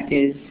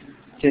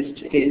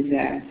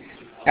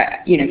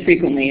you know,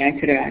 frequently I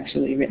could have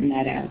actually written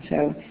that out.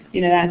 So,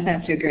 you know, that's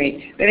not so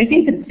great. But I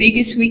think the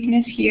biggest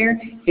weakness here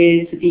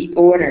is the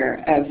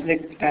order of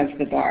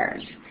the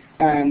bars.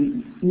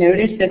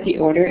 Notice that the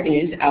order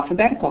is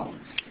alphabetical.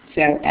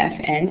 So F,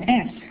 N,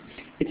 S.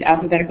 It's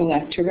alphabetical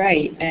left to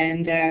right,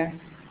 and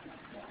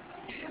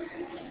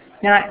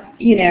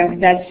you know,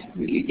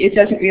 it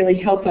doesn't really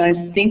help us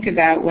think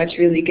about what's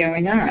really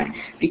going on,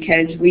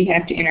 because we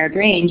have to, in our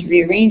brains,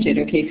 rearrange it.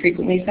 Okay,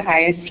 frequently is the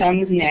highest,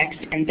 some's next,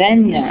 and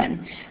then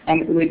none.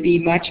 It would be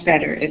much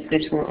better if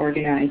this were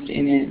organized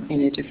in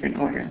a different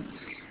order.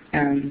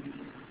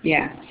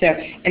 Yeah, so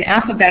in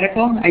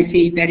alphabetical, I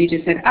see Betty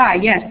just said,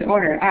 yes, the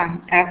order,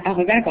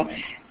 alphabetical.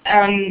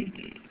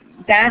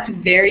 That's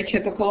very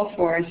typical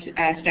for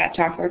stat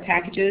software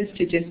packages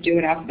to just do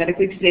it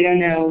alphabetically because they don't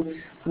know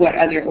what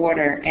other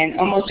order. And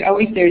almost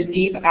always there's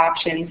deep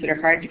options that are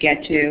hard to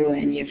get to,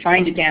 and you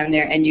find it down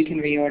there and you can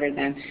reorder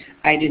them.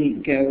 I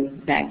didn't go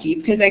that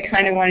deep because I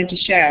kind of wanted to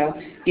show,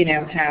 you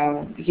know,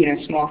 how, you know,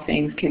 small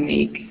things can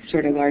make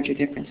sort of larger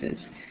differences.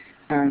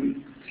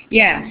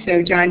 Yeah,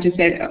 so John just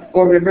said,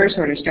 or reverse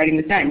order, starting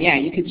with none. Yeah,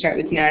 you could start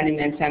with none and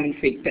then some and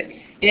freak. But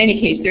in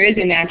any case, there is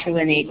a natural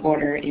innate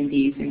order in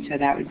these, and so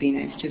that would be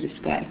nice to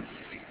display.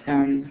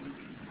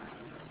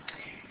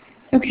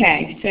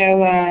 Okay,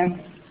 so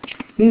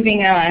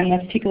moving on,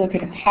 let's take a look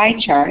at a pie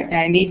chart.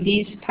 I made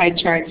these pie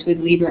charts with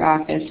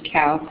LibreOffice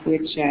Calc,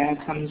 which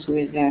comes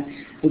with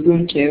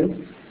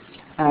Ubuntu,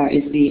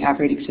 is the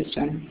operating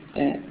system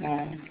that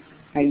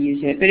I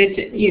use it. But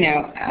it's, you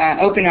know,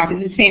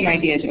 OpenOffice, the same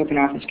idea as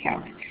OpenOffice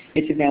Calc.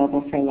 It's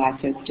available for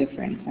lots of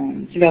different,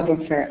 it's available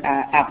for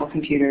Apple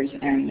computers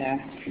and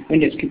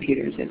Windows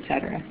computers,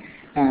 etc.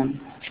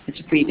 It's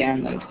a free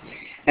download.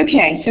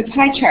 Okay, so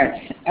pie charts.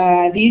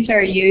 These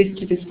are used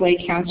to display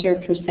counts or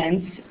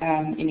percents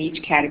in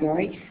each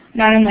category.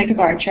 Not unlike a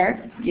bar chart,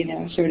 you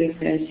know, sort of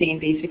the same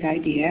basic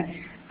idea.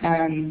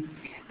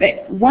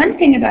 But one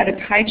thing about a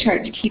pie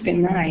chart to keep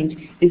in mind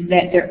is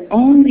that they're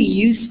only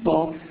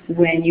useful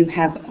when you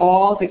have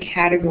all the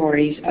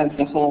categories of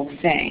the whole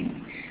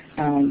thing.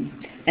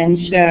 And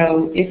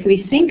so if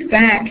we think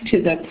back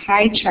to the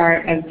pie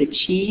chart of the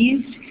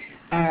cheese,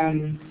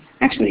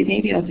 actually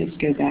maybe I'll just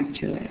go back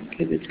to it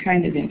because it's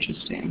kind of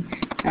interesting.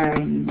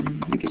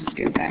 We can just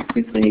go back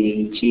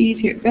quickly. Cheese,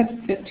 here,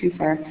 that's too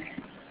far.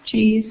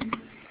 Cheese.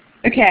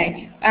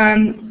 Okay,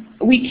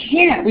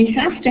 we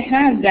have to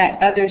have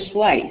that other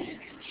slice.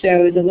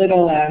 So the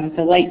little,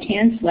 the light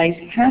tan slice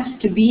has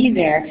to be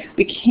there.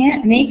 We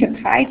can't make a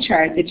pie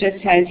chart that just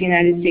has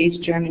United States,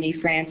 Germany,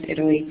 France,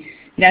 Italy,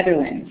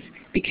 Netherlands,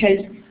 because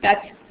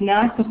that's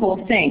not the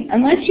whole thing,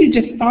 unless you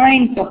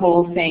define the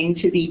whole thing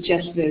to be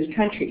just those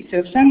countries. So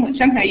if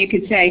somehow you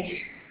could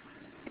say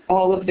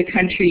all of the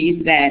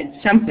countries that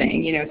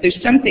something, you know, if there's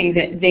something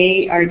that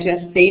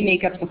they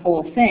make up the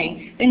whole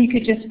thing, then you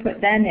could just put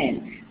them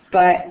in.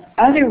 But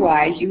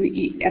otherwise,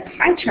 a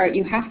pie chart,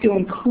 you have to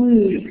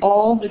include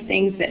all the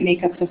things that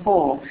make up the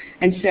whole.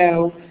 And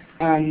so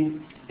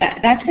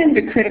that's kind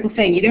of a critical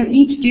thing. You don't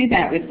need to do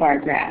that with bar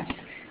graphs.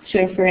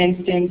 So for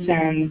instance,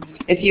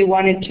 if you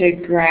wanted to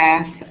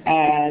graph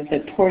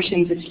the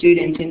portions of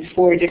students in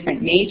 4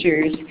 different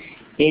majors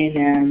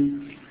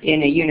in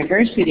a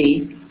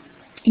university,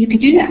 you could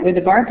do that with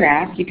a bar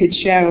graph. You could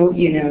show,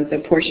 you know, the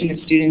portion of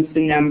students,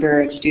 the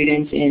number of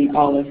students in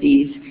all of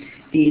these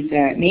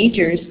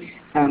majors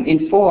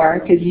in 4,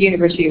 because the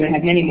university would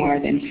have many more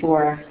than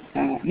 4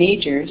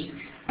 majors.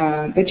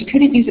 But you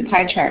couldn't use a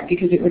pie chart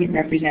because it wouldn't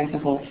represent the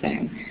whole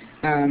thing.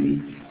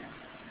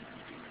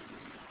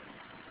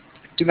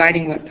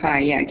 Dividing what pie,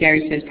 yeah,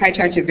 Gary says, pie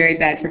charts are very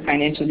bad for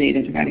financial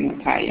data. Dividing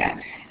what pie, yeah,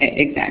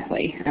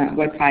 exactly.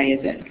 What pie is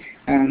it?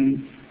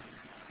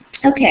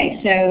 Okay,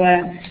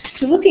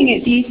 so looking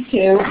at these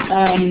two,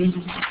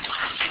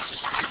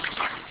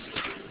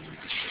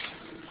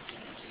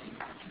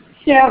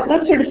 so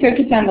let's sort of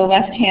focus on the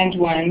left-hand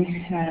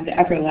one, the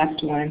upper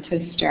left one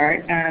to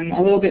start.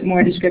 A little bit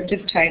more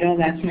descriptive title,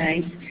 that's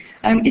nice.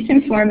 It's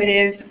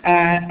informative.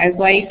 I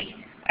like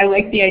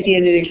the idea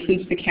that it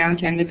includes the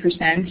count and the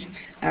percent.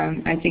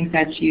 I think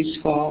that's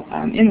useful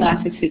in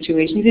lots of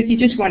situations. If you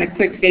just want a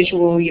quick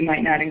visual, you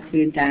might not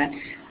include that.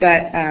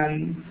 But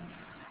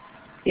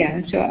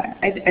yeah, so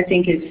I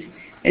think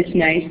it's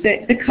nice.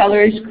 The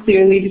colors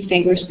clearly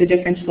distinguish the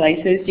different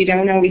slices. You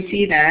don't always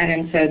see that,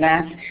 and so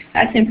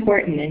that's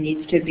important and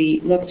needs to be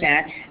looked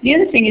at. The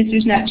other thing is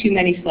there's not too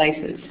many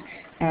slices.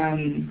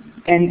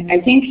 And I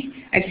think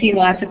I've seen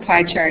lots of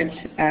pie charts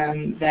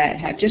that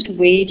have just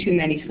way too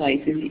many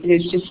slices.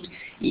 There's just,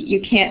 you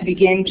can't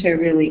begin to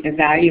really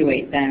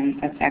evaluate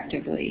them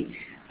effectively.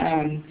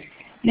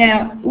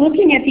 Now,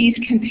 looking at these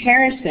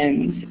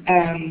comparisons,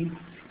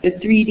 the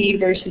 3D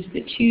versus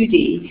the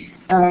 2D,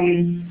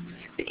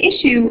 the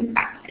issue,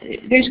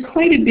 there's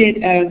quite a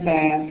bit of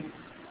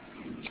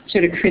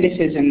sort of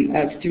criticism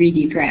of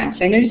 3D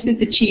graphs. I noticed that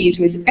the cheese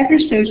was ever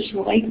so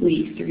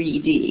slightly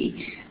 3D,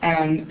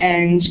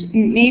 and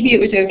maybe it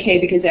was okay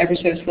because ever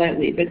so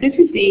slightly, but this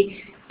is the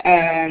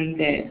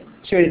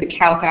sort of the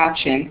calc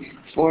option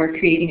for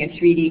creating a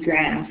 3D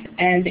graph.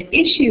 And the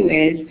issue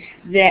is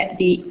that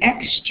the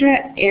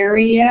extra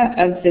area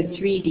of the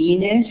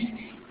 3D-ness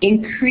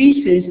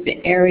increases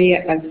the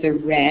area of the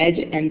red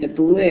and the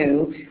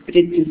blue, but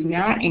it does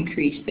not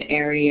increase the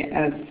area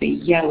of the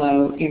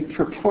yellow in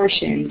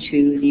proportion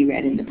to the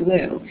red and the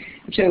blue.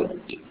 So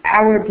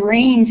our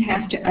brains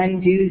have to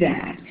undo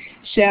that.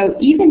 So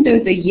even though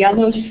the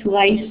yellow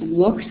slice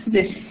looks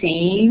the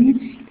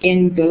same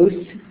in both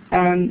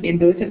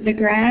of the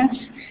graphs,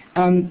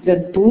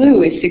 the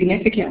blue is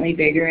significantly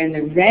bigger and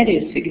the red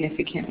is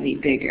significantly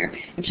bigger.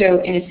 And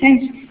so in a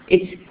sense,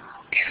 it's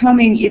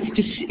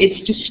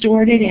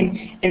distorted,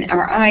 and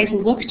our eyes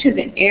look to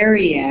the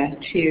area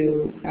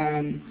to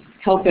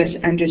help us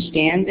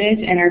understand this,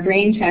 and our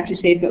brains have to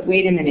say, but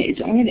wait a minute,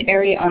 it's only the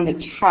area on the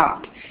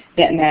top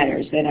that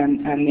matters that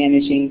I'm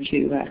managing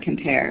to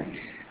compare.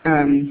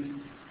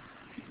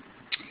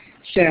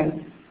 So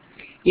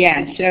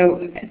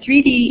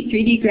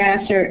 3D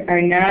graphs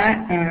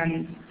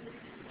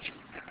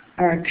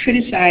are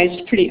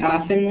criticized pretty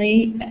often.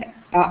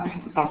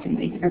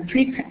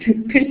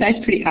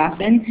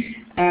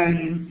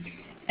 And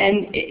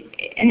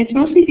it's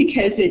mostly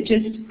because it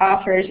just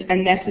offers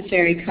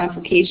unnecessary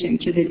complication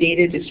to the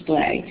data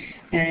display,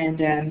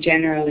 and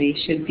generally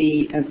should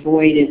be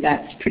avoided.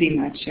 That's pretty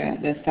much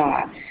the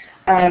thought.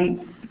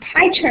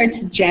 Pie charts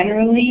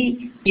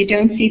generally, you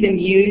don't see them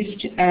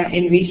used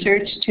in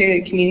research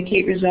to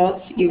communicate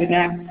results. You would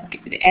not,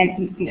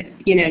 and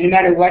no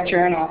matter what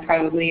journal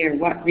probably or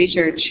what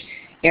research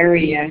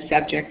area,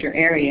 subject or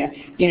area,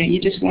 you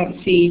just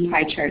won't see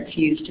pie charts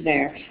used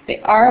there. They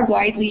are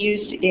widely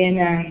used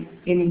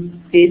in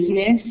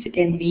business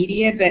and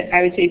media, but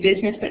I would say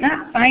business, but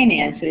not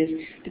finances.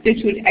 But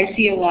I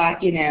see a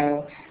lot,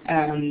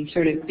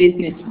 sort of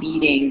business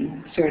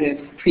meeting sort of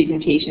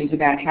presentations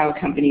about how a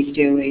company's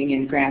doing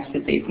and graphs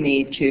that they've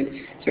made to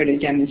sort of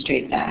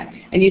demonstrate that.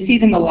 And you see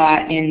them a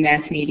lot in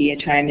mass media,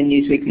 Time and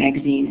Newsweek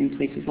magazine and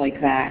places like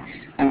that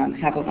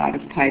have a lot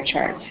of pie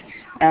charts.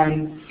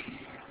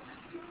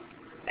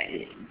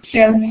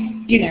 So,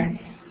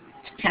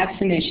 have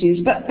some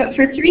issues. But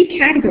for 3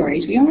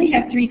 categories, we only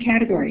have 3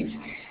 categories.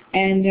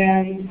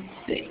 And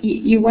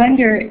you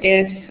wonder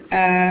if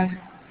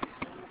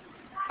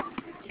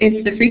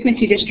the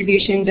frequency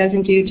distribution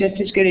doesn't do just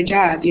as good a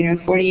job.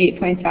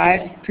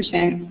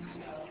 48.5%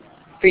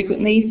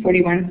 frequently,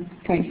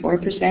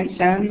 41.4%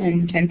 some,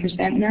 and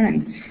 10%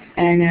 none.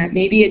 And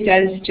maybe it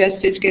does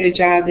just as good a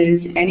job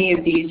as any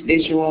of these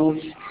visuals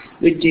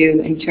would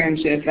do in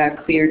terms of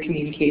clear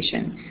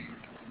communication.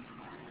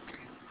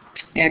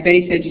 Yeah,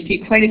 Betty said you see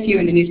quite a few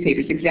in the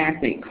newspapers.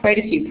 Exactly, quite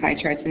a few pie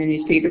charts in the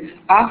newspaper.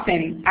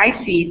 Often I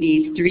see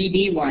these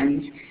 3D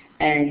ones,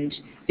 and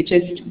it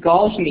just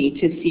galls me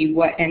to see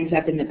what ends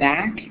up in the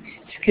back.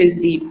 It's because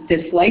the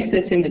slice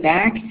that's in the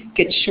back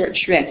gets short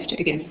shrift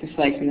against the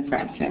slice in the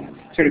front. So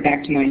sort of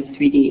back to my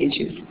 3D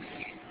issues.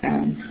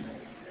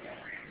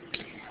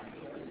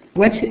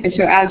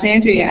 So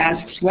Alexandria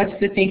asks, what's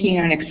the thinking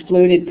on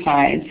exploded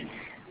pies?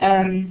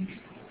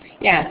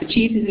 Yeah, the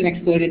cheese is an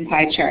exploded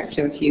pie chart,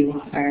 so if you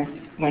are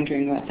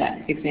wondering what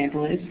that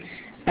example is.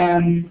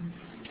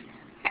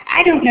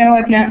 I don't know,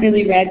 I've not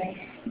really read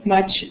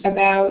much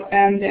about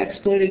the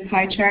exploded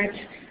pie charts.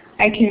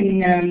 I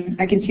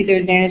can see their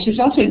advantage. There's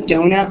also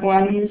donut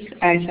ones.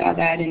 I saw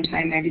that in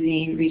Time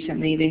magazine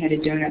recently. They had a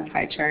donut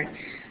pie chart.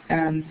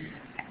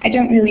 I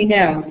don't really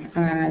know.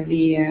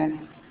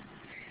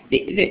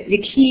 The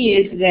key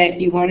is that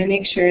you want to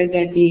make sure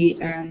that the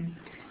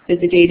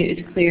data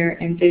is clear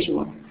and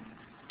visual.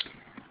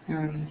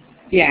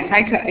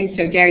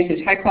 So Gary says,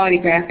 high-quality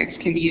graphics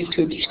can be used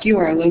to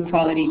obscure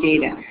low-quality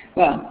data.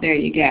 Well, there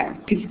you go.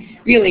 Because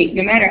really,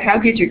 no matter how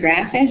good your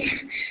graph is,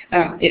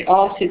 it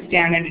all sits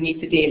down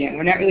underneath the data.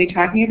 We're not really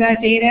talking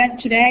about data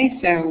today,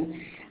 so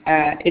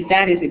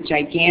that is a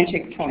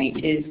gigantic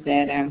point, is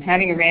that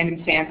having a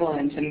random sample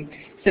and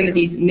some of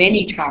these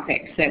many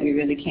topics that we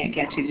really can't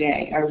get to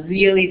today are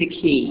really the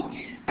key.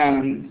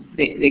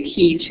 The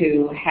key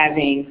to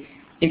having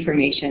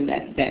information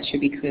that needs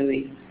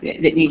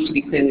to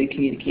be clearly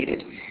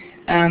communicated.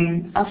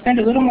 I'll spend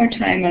a little more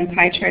time on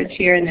pie charts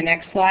here in the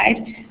next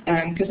slide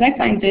because I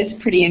find this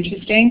pretty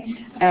interesting.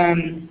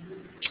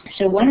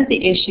 So one of the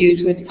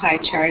issues with pie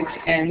charts,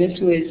 and this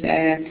was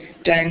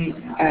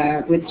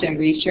done with some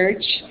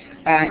research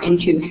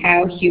into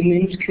how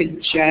humans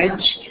could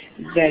judge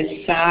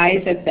the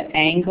size of the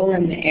angle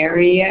and the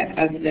area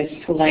of the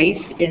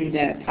slice in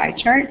the pie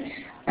chart.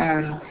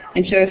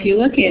 And so if you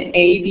look at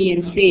A, B,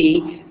 and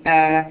C,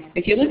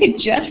 if you look at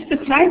just the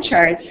pie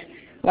charts,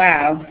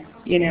 wow,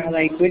 you know,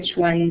 like which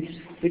one's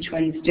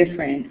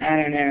different? I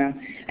don't know.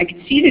 I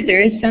can see that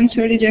there is some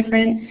sort of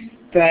difference,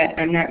 but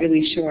I'm not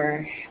really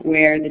sure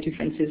where the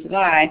differences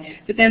lie.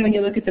 But then when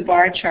you look at the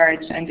bar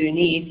charts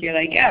underneath, you're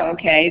like, oh,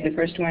 okay, the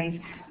first one's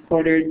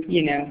ordered,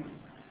 you know,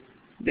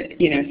 so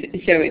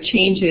it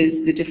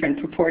changes the different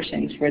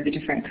proportions for the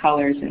different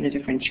colors in the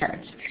different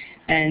charts.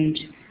 And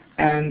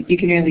you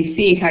can really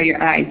see how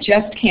your eye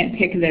just can't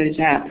pick those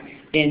up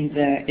in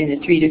the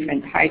three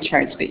different pie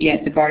charts, but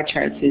yet the bar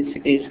charts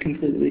is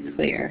completely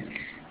clear.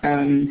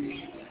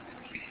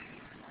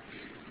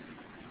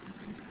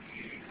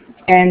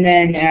 And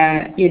then,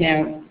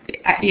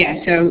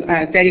 so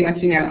Betty wants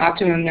to know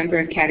optimum number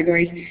of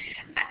categories.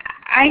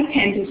 I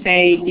tend to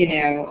say,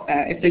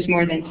 if there's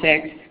more than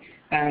 6,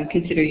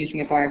 consider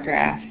using a bar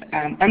graph.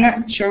 I'm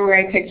not sure where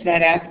I picked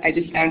that up. I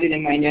just found it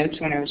in my notes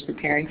when I was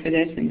preparing for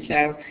this, and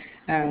so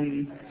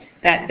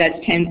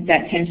that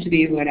tends to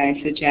be what I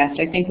suggest.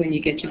 I think when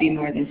you get to be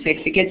more than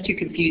 6, it gets too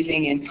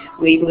confusing, and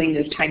labeling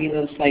those tiny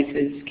little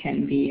slices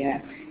can be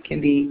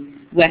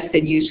less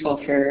than useful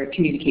for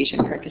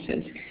communication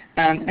purposes.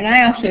 And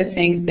I also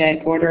think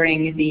that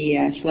ordering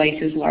the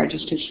slices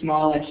largest to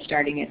smallest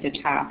starting at the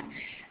top.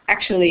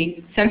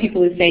 Actually, some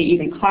people would say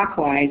even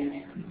clockwise,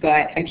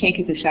 but I can't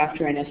get the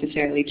software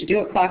necessarily to do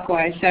it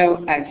clockwise,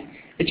 so I've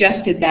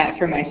adjusted that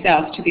for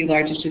myself to be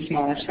largest to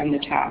smallest from the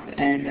top,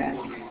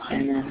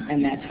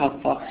 and that's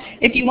helpful.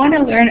 If you want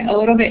to learn a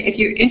little bit, if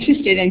you're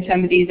interested in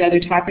some of these other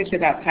topics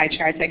about pie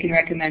charts, I can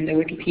recommend the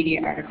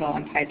Wikipedia article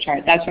on pie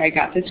chart. That's where I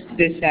got this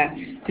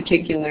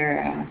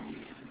particular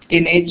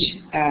image,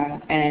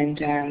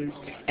 and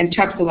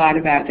talks a lot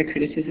about the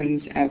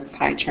criticisms of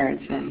pie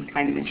charts, and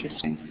kind of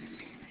interesting.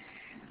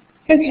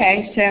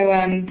 Okay, so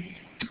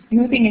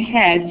moving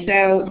ahead,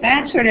 so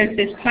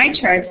this pie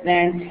chart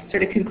then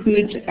sort of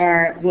concludes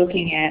our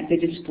looking at the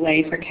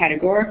display for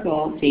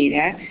categorical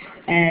data.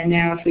 And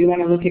now if we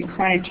want to look at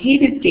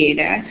quantitative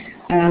data,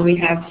 we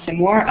have some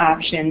more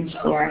options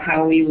for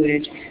how we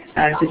would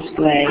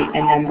display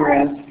a number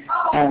of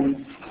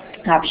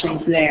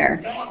options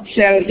there.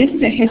 So this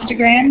is a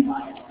histogram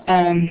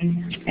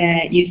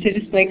used to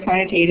display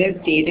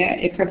quantitative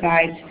data. It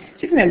provides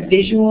sort of a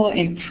visual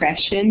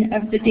impression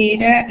of the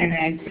data,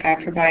 and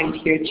I've provided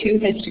here 2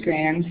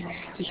 histograms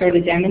to sort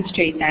of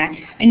demonstrate that.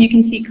 And you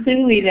can see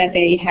clearly that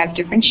they have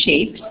different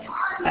shapes.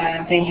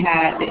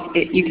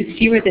 You can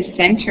see where the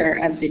center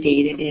of the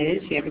data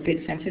is. You have a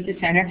good sense of the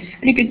center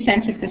and a good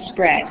sense of the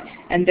spread.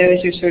 And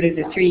those are sort of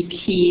the 3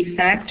 key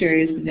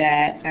factors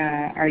that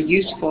are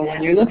useful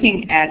when you're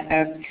looking at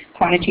a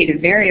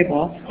quantitative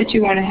variable, that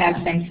you want to have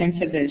some sense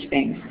of those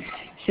things.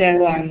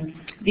 So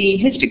the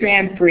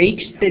histogram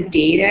breaks the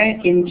data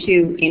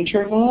into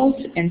intervals,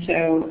 and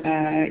so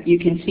you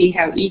can see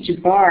how each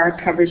bar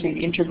covers an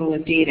interval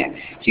of data.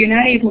 So you're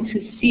not able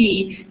to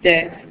see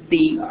the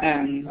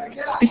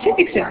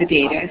specifics of the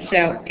data,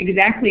 so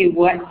exactly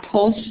what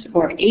pulse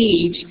or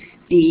age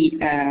the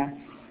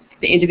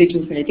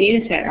individuals in the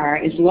data set are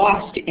is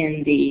lost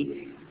in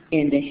the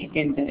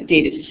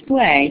data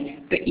display,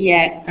 but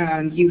yet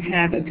you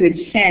have a good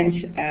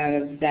sense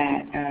of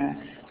that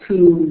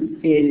who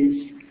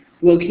is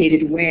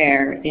located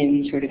where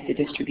in sort of the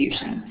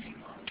distribution.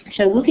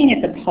 So looking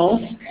at the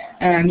pulse,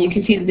 you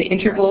can see that the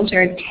intervals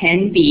are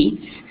 10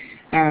 beats,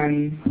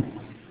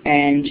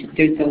 and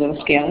there's a little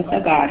scale at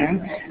the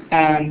bottom.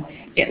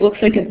 It looks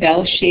like a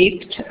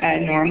bell-shaped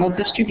normal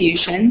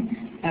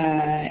distribution.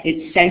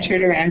 It's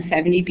centered around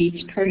 70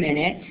 beats per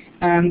minute,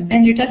 and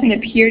there doesn't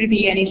appear to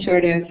be any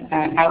sort of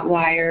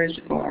outliers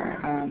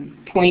or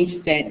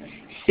points that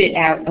sit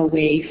out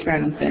away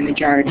from the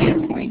majority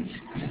of points.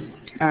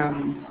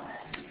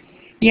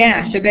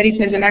 Yeah, so Betty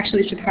says, I'm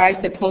actually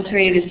surprised that pulse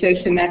rate is so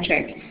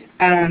symmetric.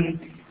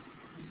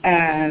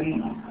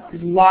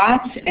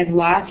 Lots and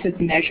lots of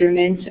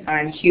measurements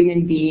on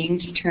human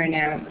beings turn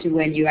out to,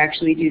 when you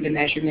actually do the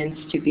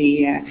measurements, to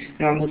be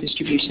normal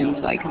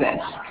distributions like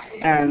this.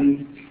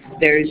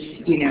 There's,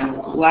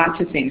 lots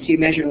of things. You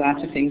measure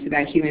lots of things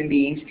about human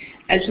beings,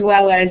 as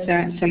well as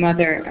some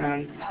other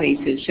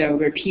places. So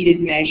repeated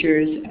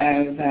measures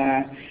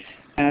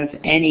of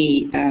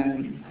any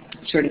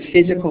sort of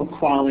physical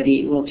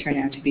quality will turn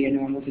out to be a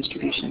normal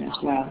distribution as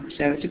well.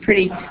 So it's a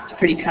pretty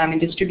common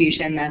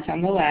distribution. That's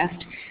on the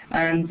left.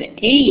 The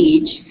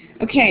age,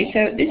 okay,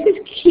 so this is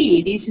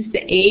key. This is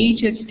the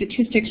age of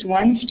Statistics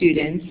 1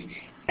 students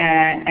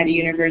at the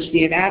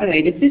University of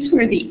Adelaide. If this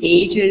were the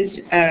ages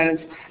of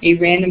a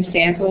random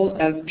sample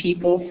of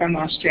people from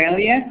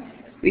Australia,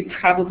 we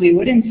probably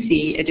wouldn't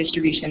see a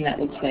distribution that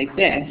looks like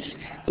this.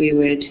 We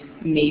would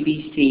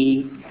maybe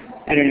see,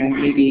 I don't know,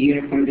 maybe a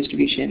uniform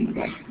distribution,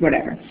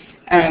 whatever.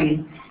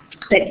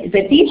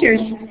 But these are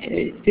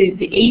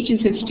the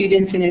ages of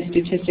students in a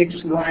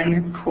Statistics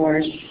 1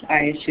 course,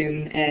 I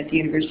assume, at the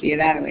University of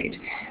Adelaide.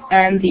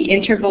 The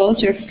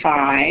intervals are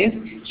 5,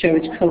 so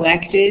it's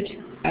collected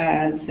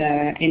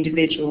the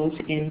individuals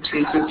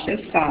into groups of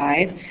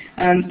 5.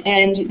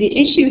 And the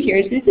issue here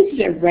is that this is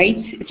a right,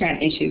 it's not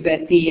an issue,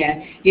 but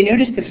you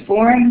notice the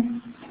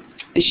form,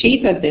 the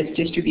shape of this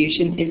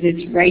distribution is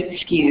its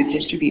right-skewed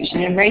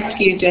distribution. And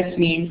right-skewed just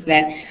means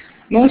that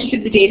most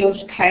of the data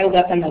is piled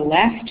up on the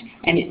left,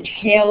 and it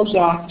tails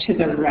off to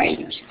the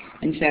right.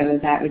 And so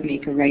that would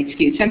make a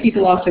right-skewed. Some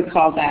people also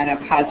call that a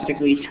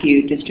positively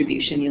skewed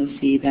distribution. You'll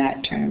see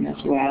that term as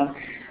well.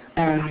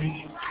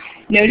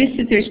 Notice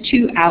that there's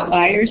 2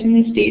 outliers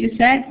in this data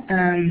set.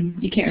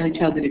 You can't really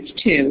tell that it's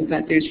 2,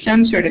 but there's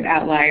some sort of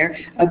outlier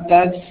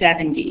above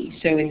 70.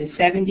 So in the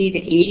 70 to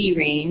 80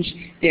 range,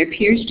 there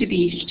appears to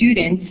be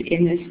students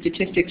in the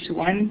Statistics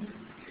 1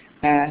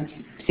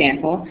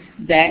 sample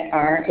that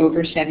are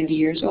over 70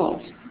 years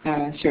old.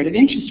 Sort of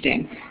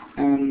interesting.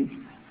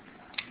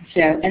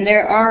 And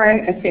there are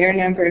a fair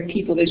number of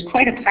people. There's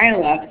quite a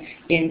pile-up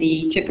in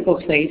the typical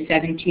place,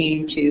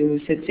 17 to,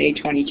 let's say,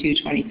 22,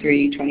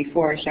 23,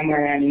 24,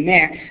 somewhere around in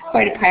there.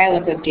 Quite a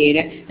pile-up of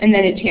data, and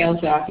then it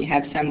tails off. You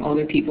have some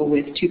older people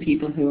with 2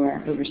 people who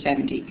are over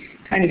 70.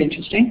 Kind of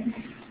interesting.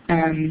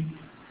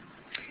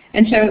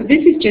 And so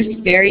this is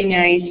just very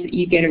nice.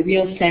 You get a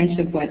real sense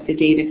of what the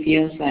data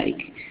feels like.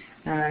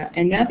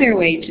 Another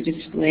way to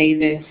display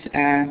this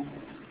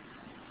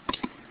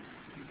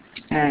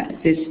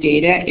this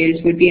data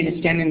would be in a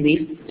stem and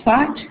leaf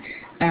plot.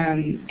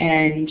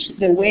 And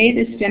the way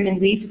the stem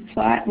and leaf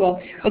plot,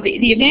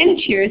 the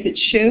advantage here is it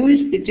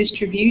shows the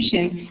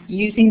distribution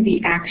using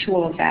the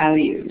actual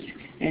values.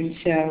 And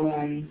so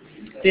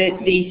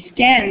the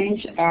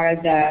stems are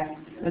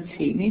let's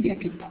see, maybe I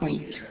could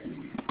point.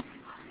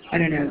 I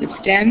don't know, the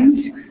stems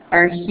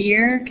are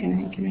here.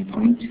 Can I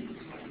point?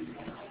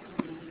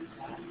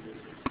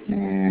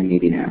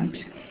 Maybe not.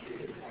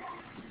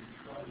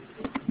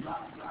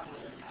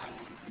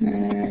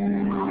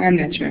 I'm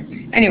not sure.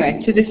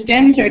 Anyway, so the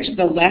stems are to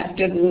the left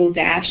of the little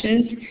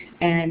dashes,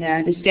 and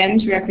the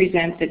stems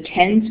represent the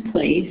tens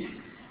place,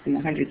 and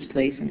the hundreds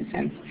place in a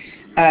sense,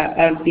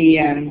 of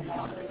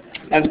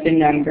the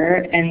number,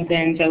 and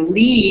then the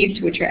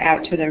leaves, which are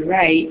out to the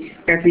right,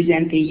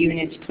 represent the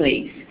units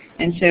place.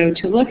 And so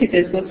to look at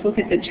this, let's look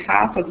at the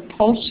top of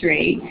pulse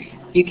rate.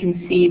 You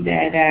can see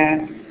that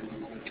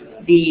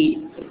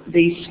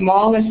the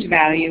smallest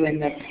value in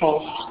the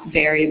pulse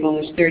variable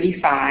is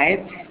 35,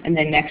 and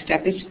then next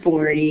up is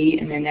 40,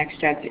 and then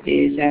next up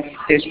is,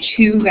 there's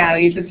 2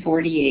 values of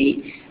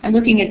 48. And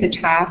looking at the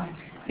top,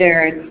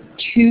 there are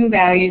 2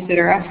 values that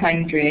are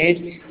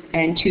 100,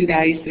 and 2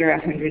 values that are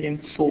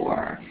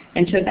 104.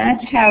 And so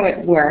that's how it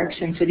works,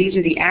 and so these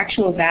are the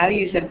actual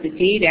values of the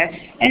data,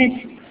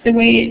 and the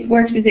way it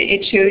works is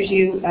it shows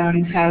you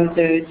how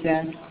those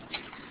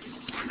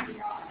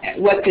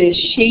what the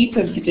shape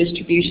of the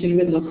distribution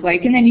would look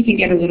like, and then you can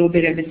get a little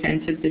bit of a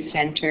sense of the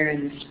center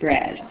and the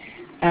spread.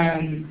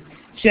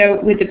 So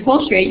with the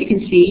pulse rate, you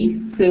can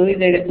see clearly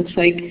that it looks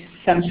like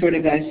some sort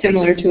of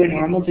similar to a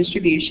normal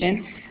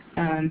distribution.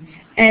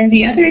 And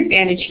the other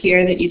advantage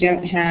here that you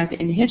don't have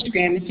in the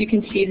histogram is you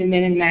can see the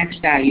min and max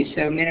value.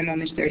 So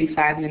minimum is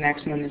 35 and the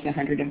maximum is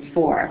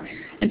 104.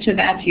 And so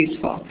that's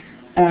useful.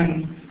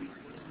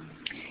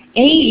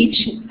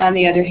 Age, on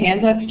the other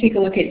hand, let's take a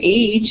look at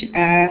age.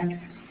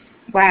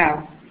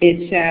 Wow,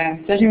 it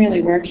doesn't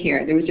really work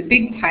here. There was a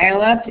big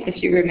pile-up,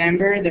 if you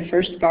remember. The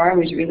first bar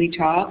was really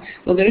tall.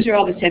 Well, those are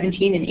all the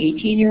 17 and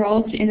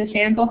 18-year-olds in the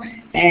sample.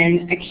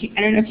 And I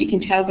don't know if you can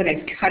tell, but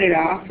I've cut it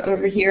off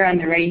over here on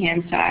the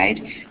right-hand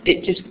side.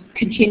 It just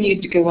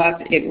continued to go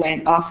up. It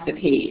went off the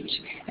page.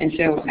 And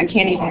so I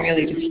can't even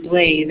really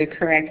display the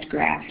correct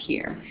graph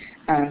here.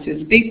 So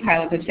there's a big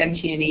pile-up of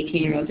 17 and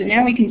 18-year-olds. And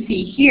now we can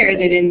see here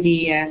that in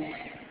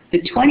the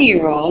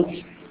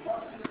 20-year-olds,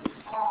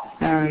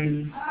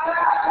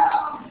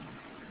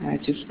 I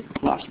just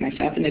lost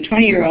myself. In the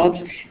 20-year-olds,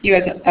 you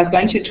have a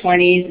bunch of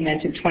 20s, and then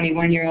some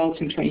 21-year-olds,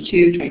 some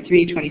 22,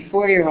 23,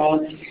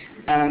 24-year-olds,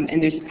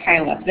 and there's a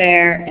pile up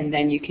there, and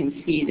then you can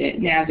see that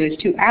now those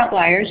 2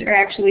 outliers are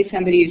actually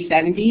somebody who's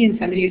 70 and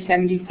somebody who's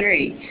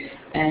 73.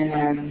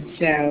 And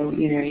so,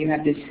 you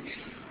have this.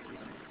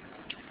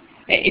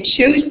 It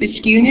shows the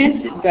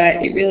skewness,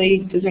 but it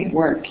really doesn't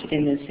work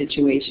in this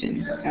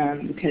situation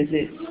because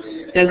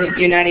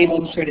you're not able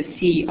to sort of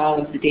see all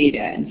of the data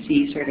and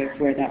see sort of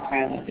where that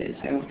pile-up is.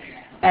 So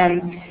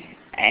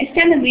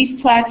stem and leaf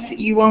plots,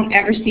 you won't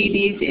ever see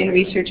these in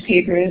research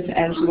papers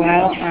as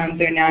well.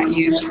 They're not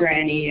used for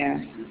any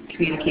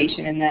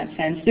communication in that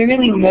sense. They're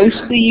really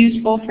mostly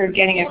useful for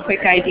getting a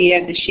quick idea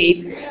of the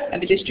shape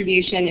of a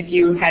distribution if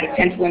you had a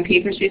pencil and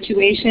paper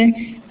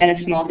situation and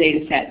a small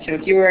data set. So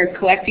if you were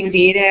collecting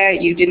data,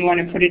 you didn't want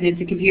to put it into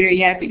the computer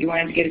yet, but you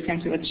wanted to get a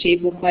sense of what the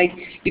shape looked like,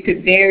 you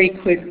could very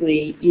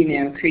quickly,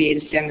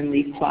 create a stem and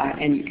leaf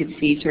plot, and you could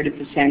see sort of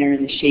the center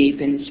and the shape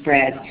and the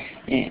spread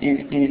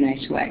in a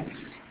nice way.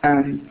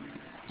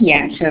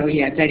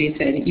 Betty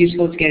said,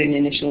 useful to get an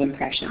initial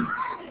impression.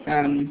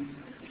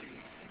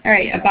 All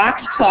right, a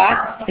box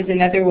plot is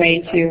another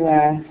way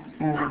to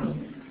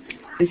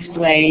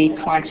display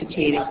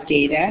quantitative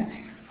data.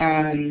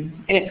 And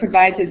it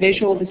provides a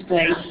visual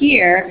display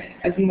here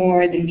of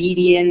more the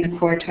median, the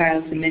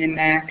quartiles, the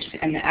min-max,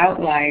 and the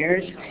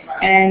outliers,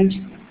 and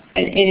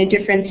in a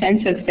different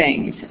sense of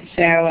things.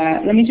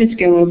 So let me just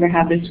go over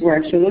how this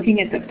works. So looking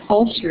at the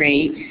pulse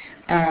rate,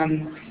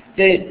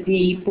 the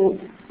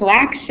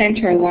black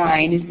center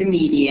line is the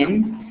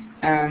median.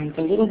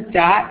 The little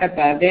dot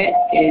above it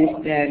is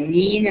the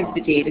mean of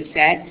the data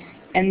set,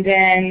 and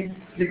then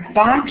the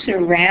box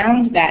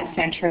around that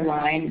center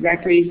line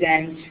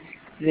represents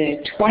the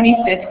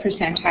 25th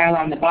percentile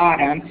on the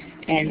bottom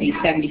and the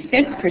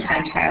 75th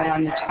percentile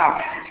on the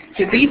top.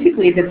 So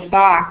basically the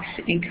box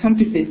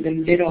encompasses the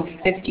middle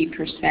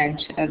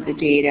 50% of the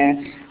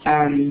data.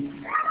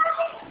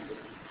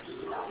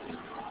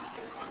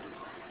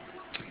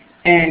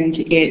 And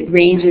it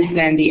ranges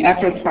then, the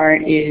upper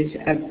part is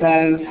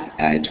above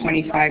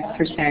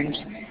 25%,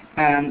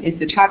 is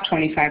the top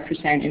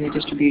 25% in the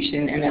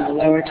distribution, and then the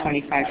lower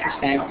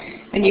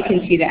 25%. And you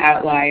can see the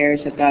outliers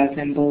above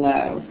and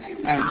below,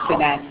 so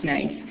that's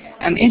nice.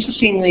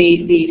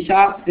 Interestingly, the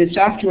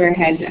software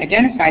has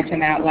identified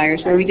some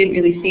outliers where we didn't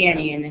really see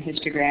any in the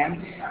histogram.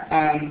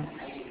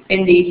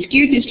 In the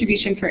skewed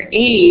distribution for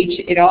age,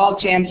 it all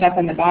jams up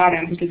on the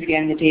bottom because,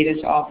 again, the data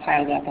is all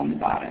piled up on the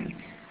bottom.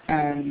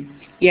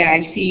 Yeah,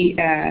 I see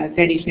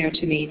Betty's note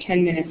to me,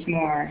 10 minutes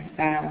more.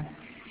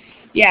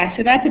 Yeah,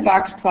 so that's a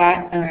box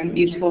plot,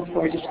 useful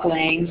for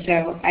displaying.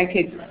 So I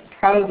could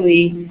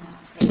probably,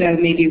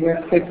 maybe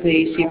work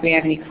quickly, see if we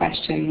have any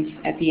questions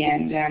at the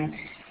end.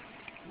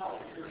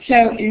 So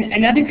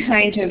another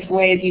kind of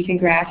way of using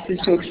graphs is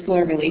to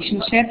explore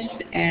relationships,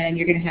 and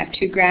you're going to have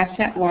two graphs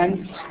at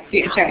once.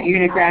 Sorry, you're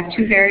going to graph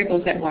two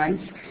variables at once.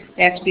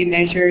 They have to be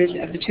measures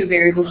of the two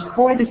variables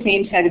for the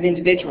same set of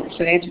individuals.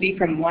 So they have to be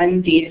from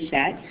one data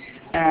set.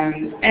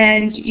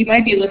 And you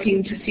might be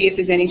looking to see if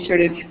there's any sort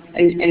of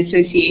an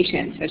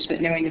association, such that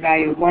knowing the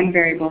value of one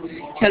variable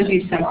tells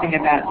you something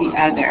about the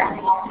other.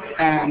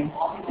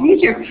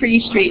 These are pretty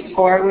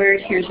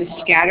straightforward. Here's a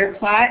scatter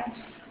plot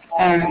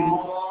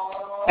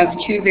of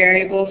two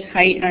variables,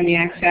 height on the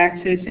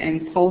x-axis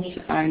and pulse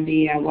on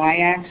the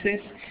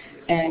y-axis.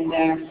 And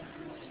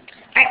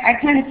I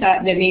kind of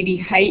thought that maybe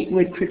height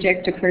would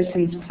predict a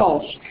person's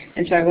pulse.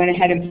 And so I went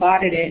ahead and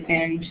plotted it,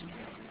 and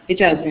it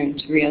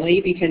doesn't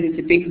really, because it's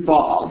a big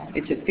ball.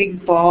 It's a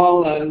big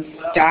ball of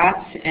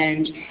dots,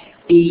 and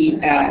the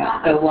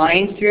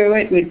line through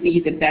it would be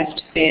the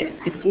best fit.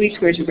 It's the least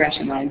squares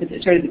regression line, but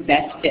it's sort of the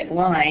best fit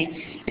line.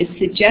 It's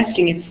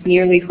suggesting it's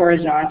nearly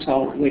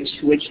horizontal, which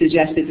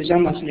suggests that there's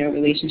almost no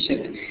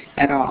relationship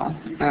at all.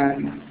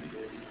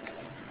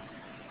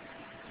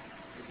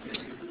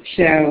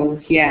 So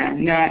yeah,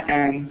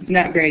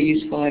 not very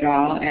useful at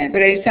all.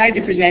 But I decided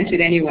to present it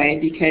anyway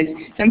because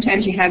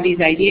sometimes you have these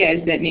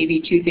ideas that maybe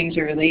two things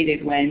are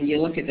related. When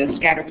you look at the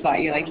scatter plot,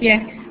 you're like,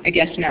 yeah, I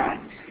guess not,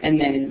 and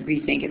then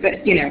rethink it.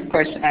 But of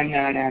course, I'm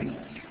not in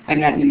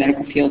the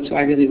medical field, so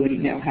I really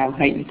wouldn't know how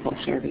height and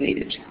pulse are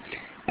related.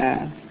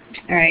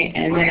 All right,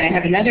 and then I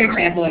have another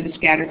example of a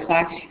scatter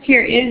plot.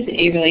 Here is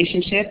a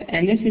relationship,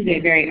 and this is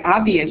a very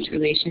obvious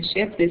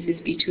relationship. This is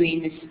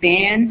between the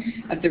span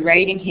of the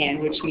writing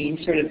hand, which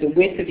means sort of the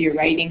width of your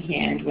writing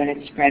hand when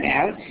it's spread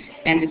out,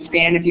 and the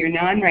span of your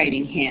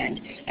non-writing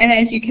hand. And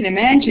as you can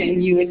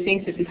imagine, you would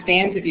think that the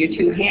spans of your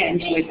two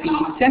hands would be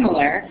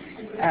similar,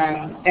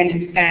 and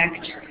in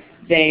fact,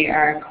 they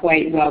are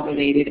quite well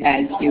related,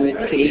 as you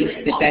would see,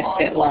 the best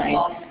fit line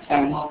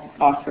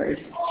offered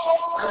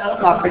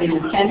in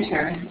the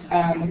center.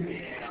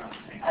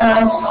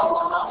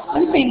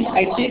 One thing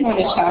I did want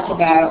to talk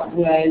about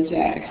was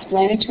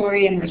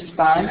explanatory and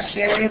response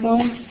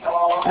variables.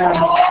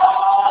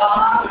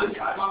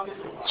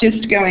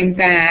 Just going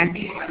back,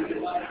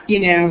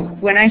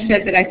 when I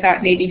said that I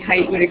thought maybe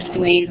height would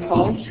explain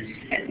pulse,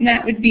 and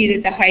that would be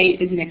that the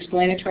height is an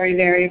explanatory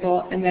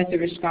variable and that the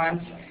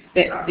response,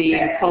 that the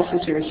pulse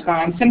is a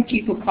response. Some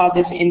people call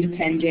this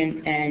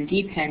independent and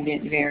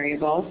dependent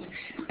variables.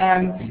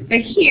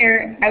 But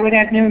here, I would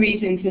have no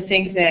reason to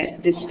think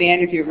that the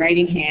span of your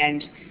writing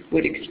hand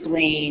would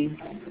explain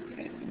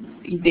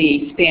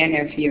the span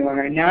of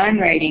your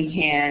non-writing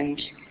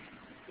hand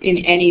in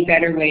any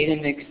better way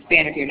than the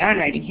span of your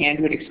non-writing hand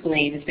would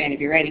explain the span of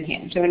your writing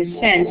hand. So in a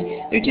sense,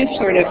 they're just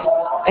sort of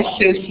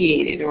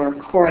associated or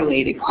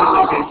correlated.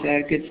 Clearly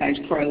there's a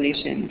good-sized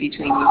correlation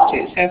between these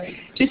two. So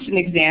just an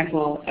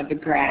example of a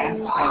graph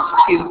of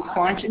two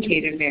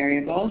quantitative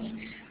variables.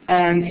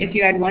 If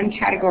you had one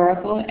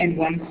categorical and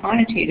one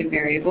quantitative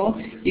variable,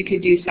 you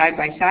could do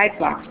side-by-side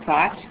box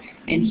plots.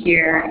 And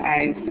here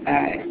I've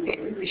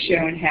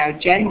shown how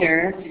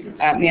gender,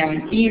 male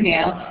and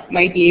female,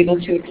 might be able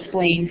to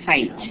explain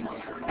height.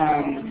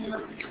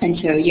 And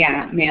so,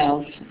 yeah,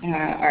 males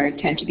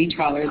tend to be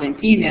taller than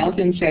females,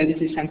 and so this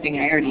is something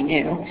I already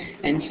knew.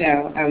 And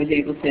so I was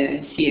able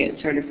to see it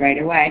sort of right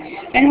away.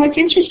 And what's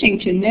interesting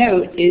to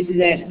note is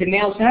that the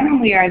males, not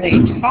only are they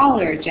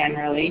taller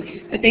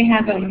generally, but they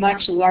have a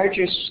much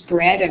larger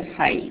spread of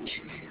height.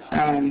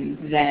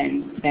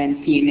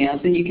 than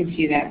females, and you can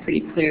see that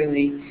pretty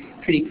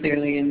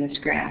clearly in this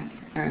graph.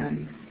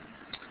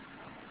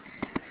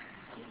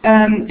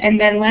 And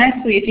then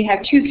lastly, if you have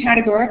two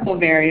categorical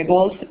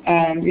variables,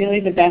 really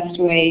the best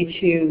way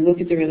to look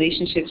at the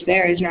relationships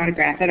there is not a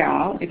graph at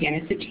all. Again,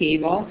 it's a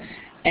table.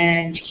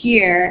 And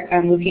here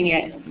I'm looking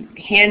at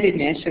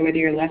handedness, so whether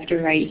you're left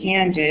or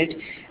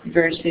right-handed,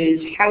 versus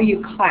how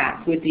you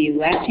clap, with the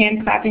left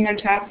hand clapping on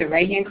top, the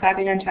right hand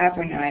clapping on top,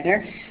 or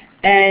neither.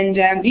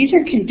 And these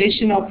are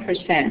conditional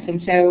percents,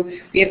 and so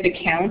we have the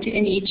count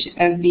in each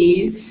of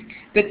these.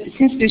 But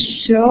since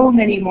there's so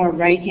many more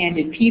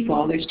right-handed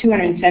people, there's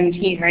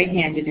 217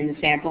 right-handed in the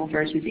sample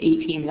versus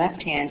 18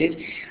 left-handed,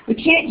 we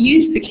can't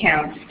use the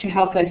counts to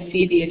help us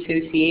see the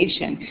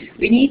association.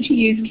 We need to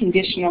use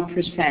conditional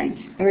percents.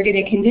 And we're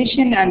going to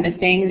condition on the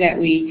thing that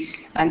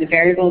on the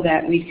variable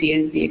that we see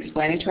as the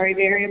explanatory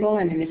variable,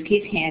 and in this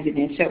case,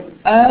 handedness. So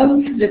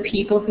of the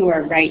people who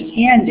are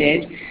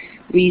right-handed,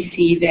 we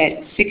see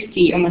that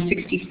almost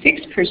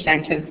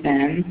 66% of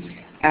them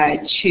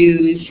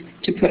choose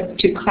to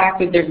clap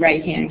with their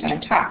right hand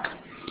on top.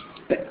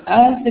 But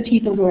of the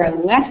people who are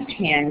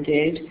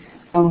left-handed,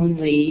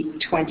 only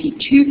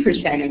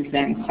 22% of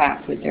them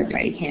clap with their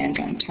right hand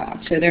on top.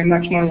 So they're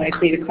much more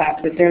likely to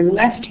clap with their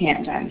left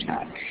hand on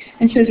top.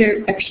 And so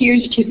there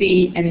appears to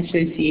be an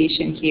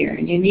association here.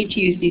 And you need to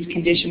use these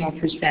conditional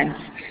percents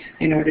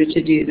in order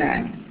to do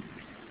that.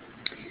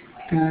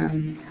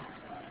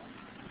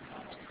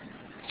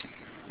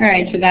 All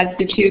right, so that's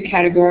the two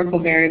categorical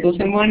variables.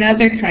 And one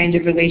other kind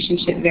of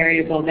relationship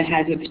variable that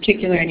has a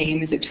particular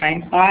name is a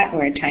time plot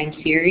or a time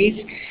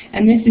series.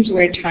 And this is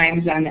where time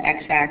is on the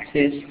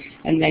x-axis,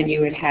 and then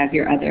you would have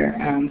your other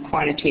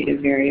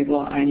quantitative variable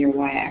on your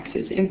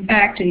y-axis. In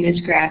fact, in this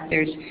graph,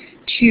 there's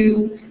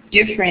two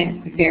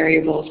different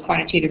variables,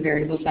 quantitative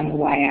variables on the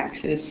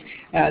y-axis.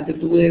 The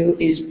blue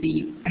is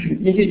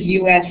this is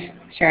U.S.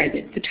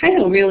 Sorry, the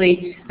title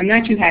really, I'm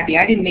not too happy.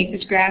 I didn't make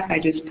this graph. I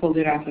just pulled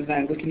it off of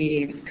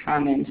Wikimedia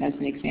Commons as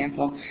an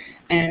example.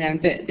 And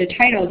the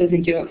title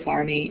doesn't do it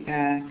for me,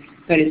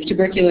 but it's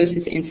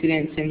Tuberculosis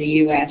Incidence in the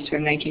U.S.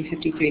 from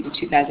 1953 to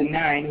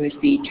 2009 was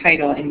the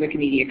title in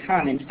Wikimedia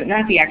Commons, but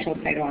not the actual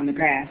title on the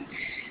graph.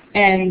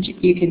 And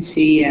you can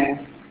see,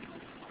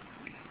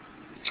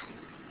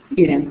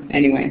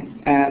 anyway,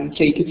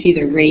 so you can see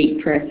the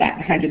rate per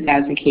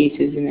 100,000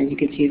 cases, and then you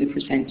can see the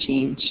percent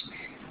change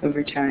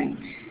over time.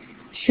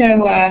 So,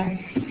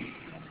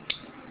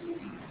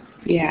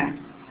 yeah,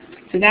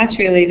 so that's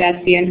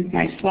the end of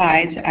my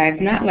slides.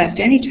 I've not left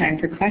any time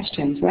for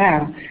questions.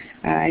 Wow,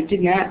 I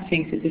did not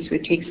think that this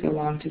would take so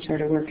long to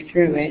sort of work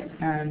through it.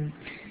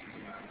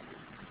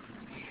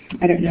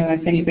 I don't know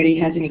if anybody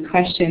has any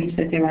questions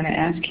that they want to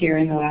ask here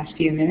in the last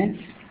few minutes.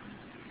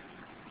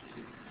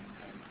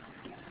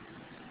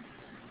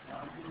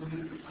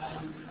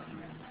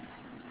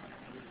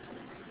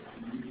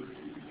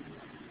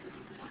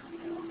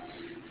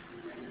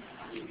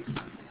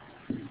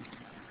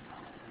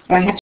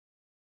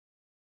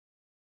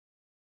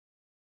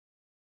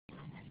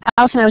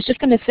 Alison, I was just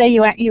going to say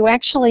you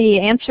actually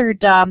answered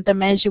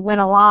them as you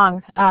went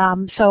along.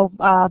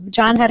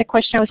 John had a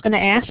question I was going to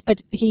ask, but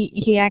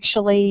he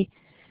actually,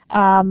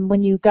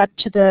 when you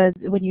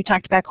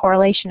talked about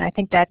correlation, I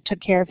think that took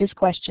care of his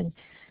question.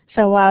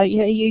 So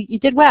you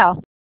did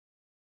well.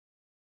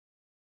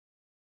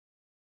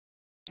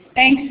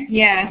 Thanks.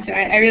 Yeah. So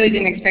I really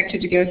didn't expect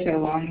it to go so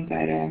long,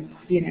 but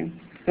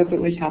hope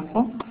it was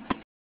helpful.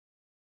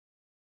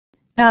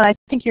 No, I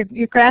think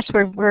your graphs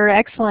were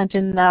excellent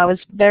and was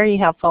very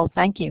helpful.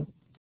 Thank you.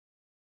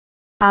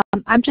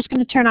 I'm just going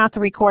to turn off the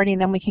recording,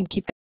 then we can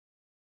keep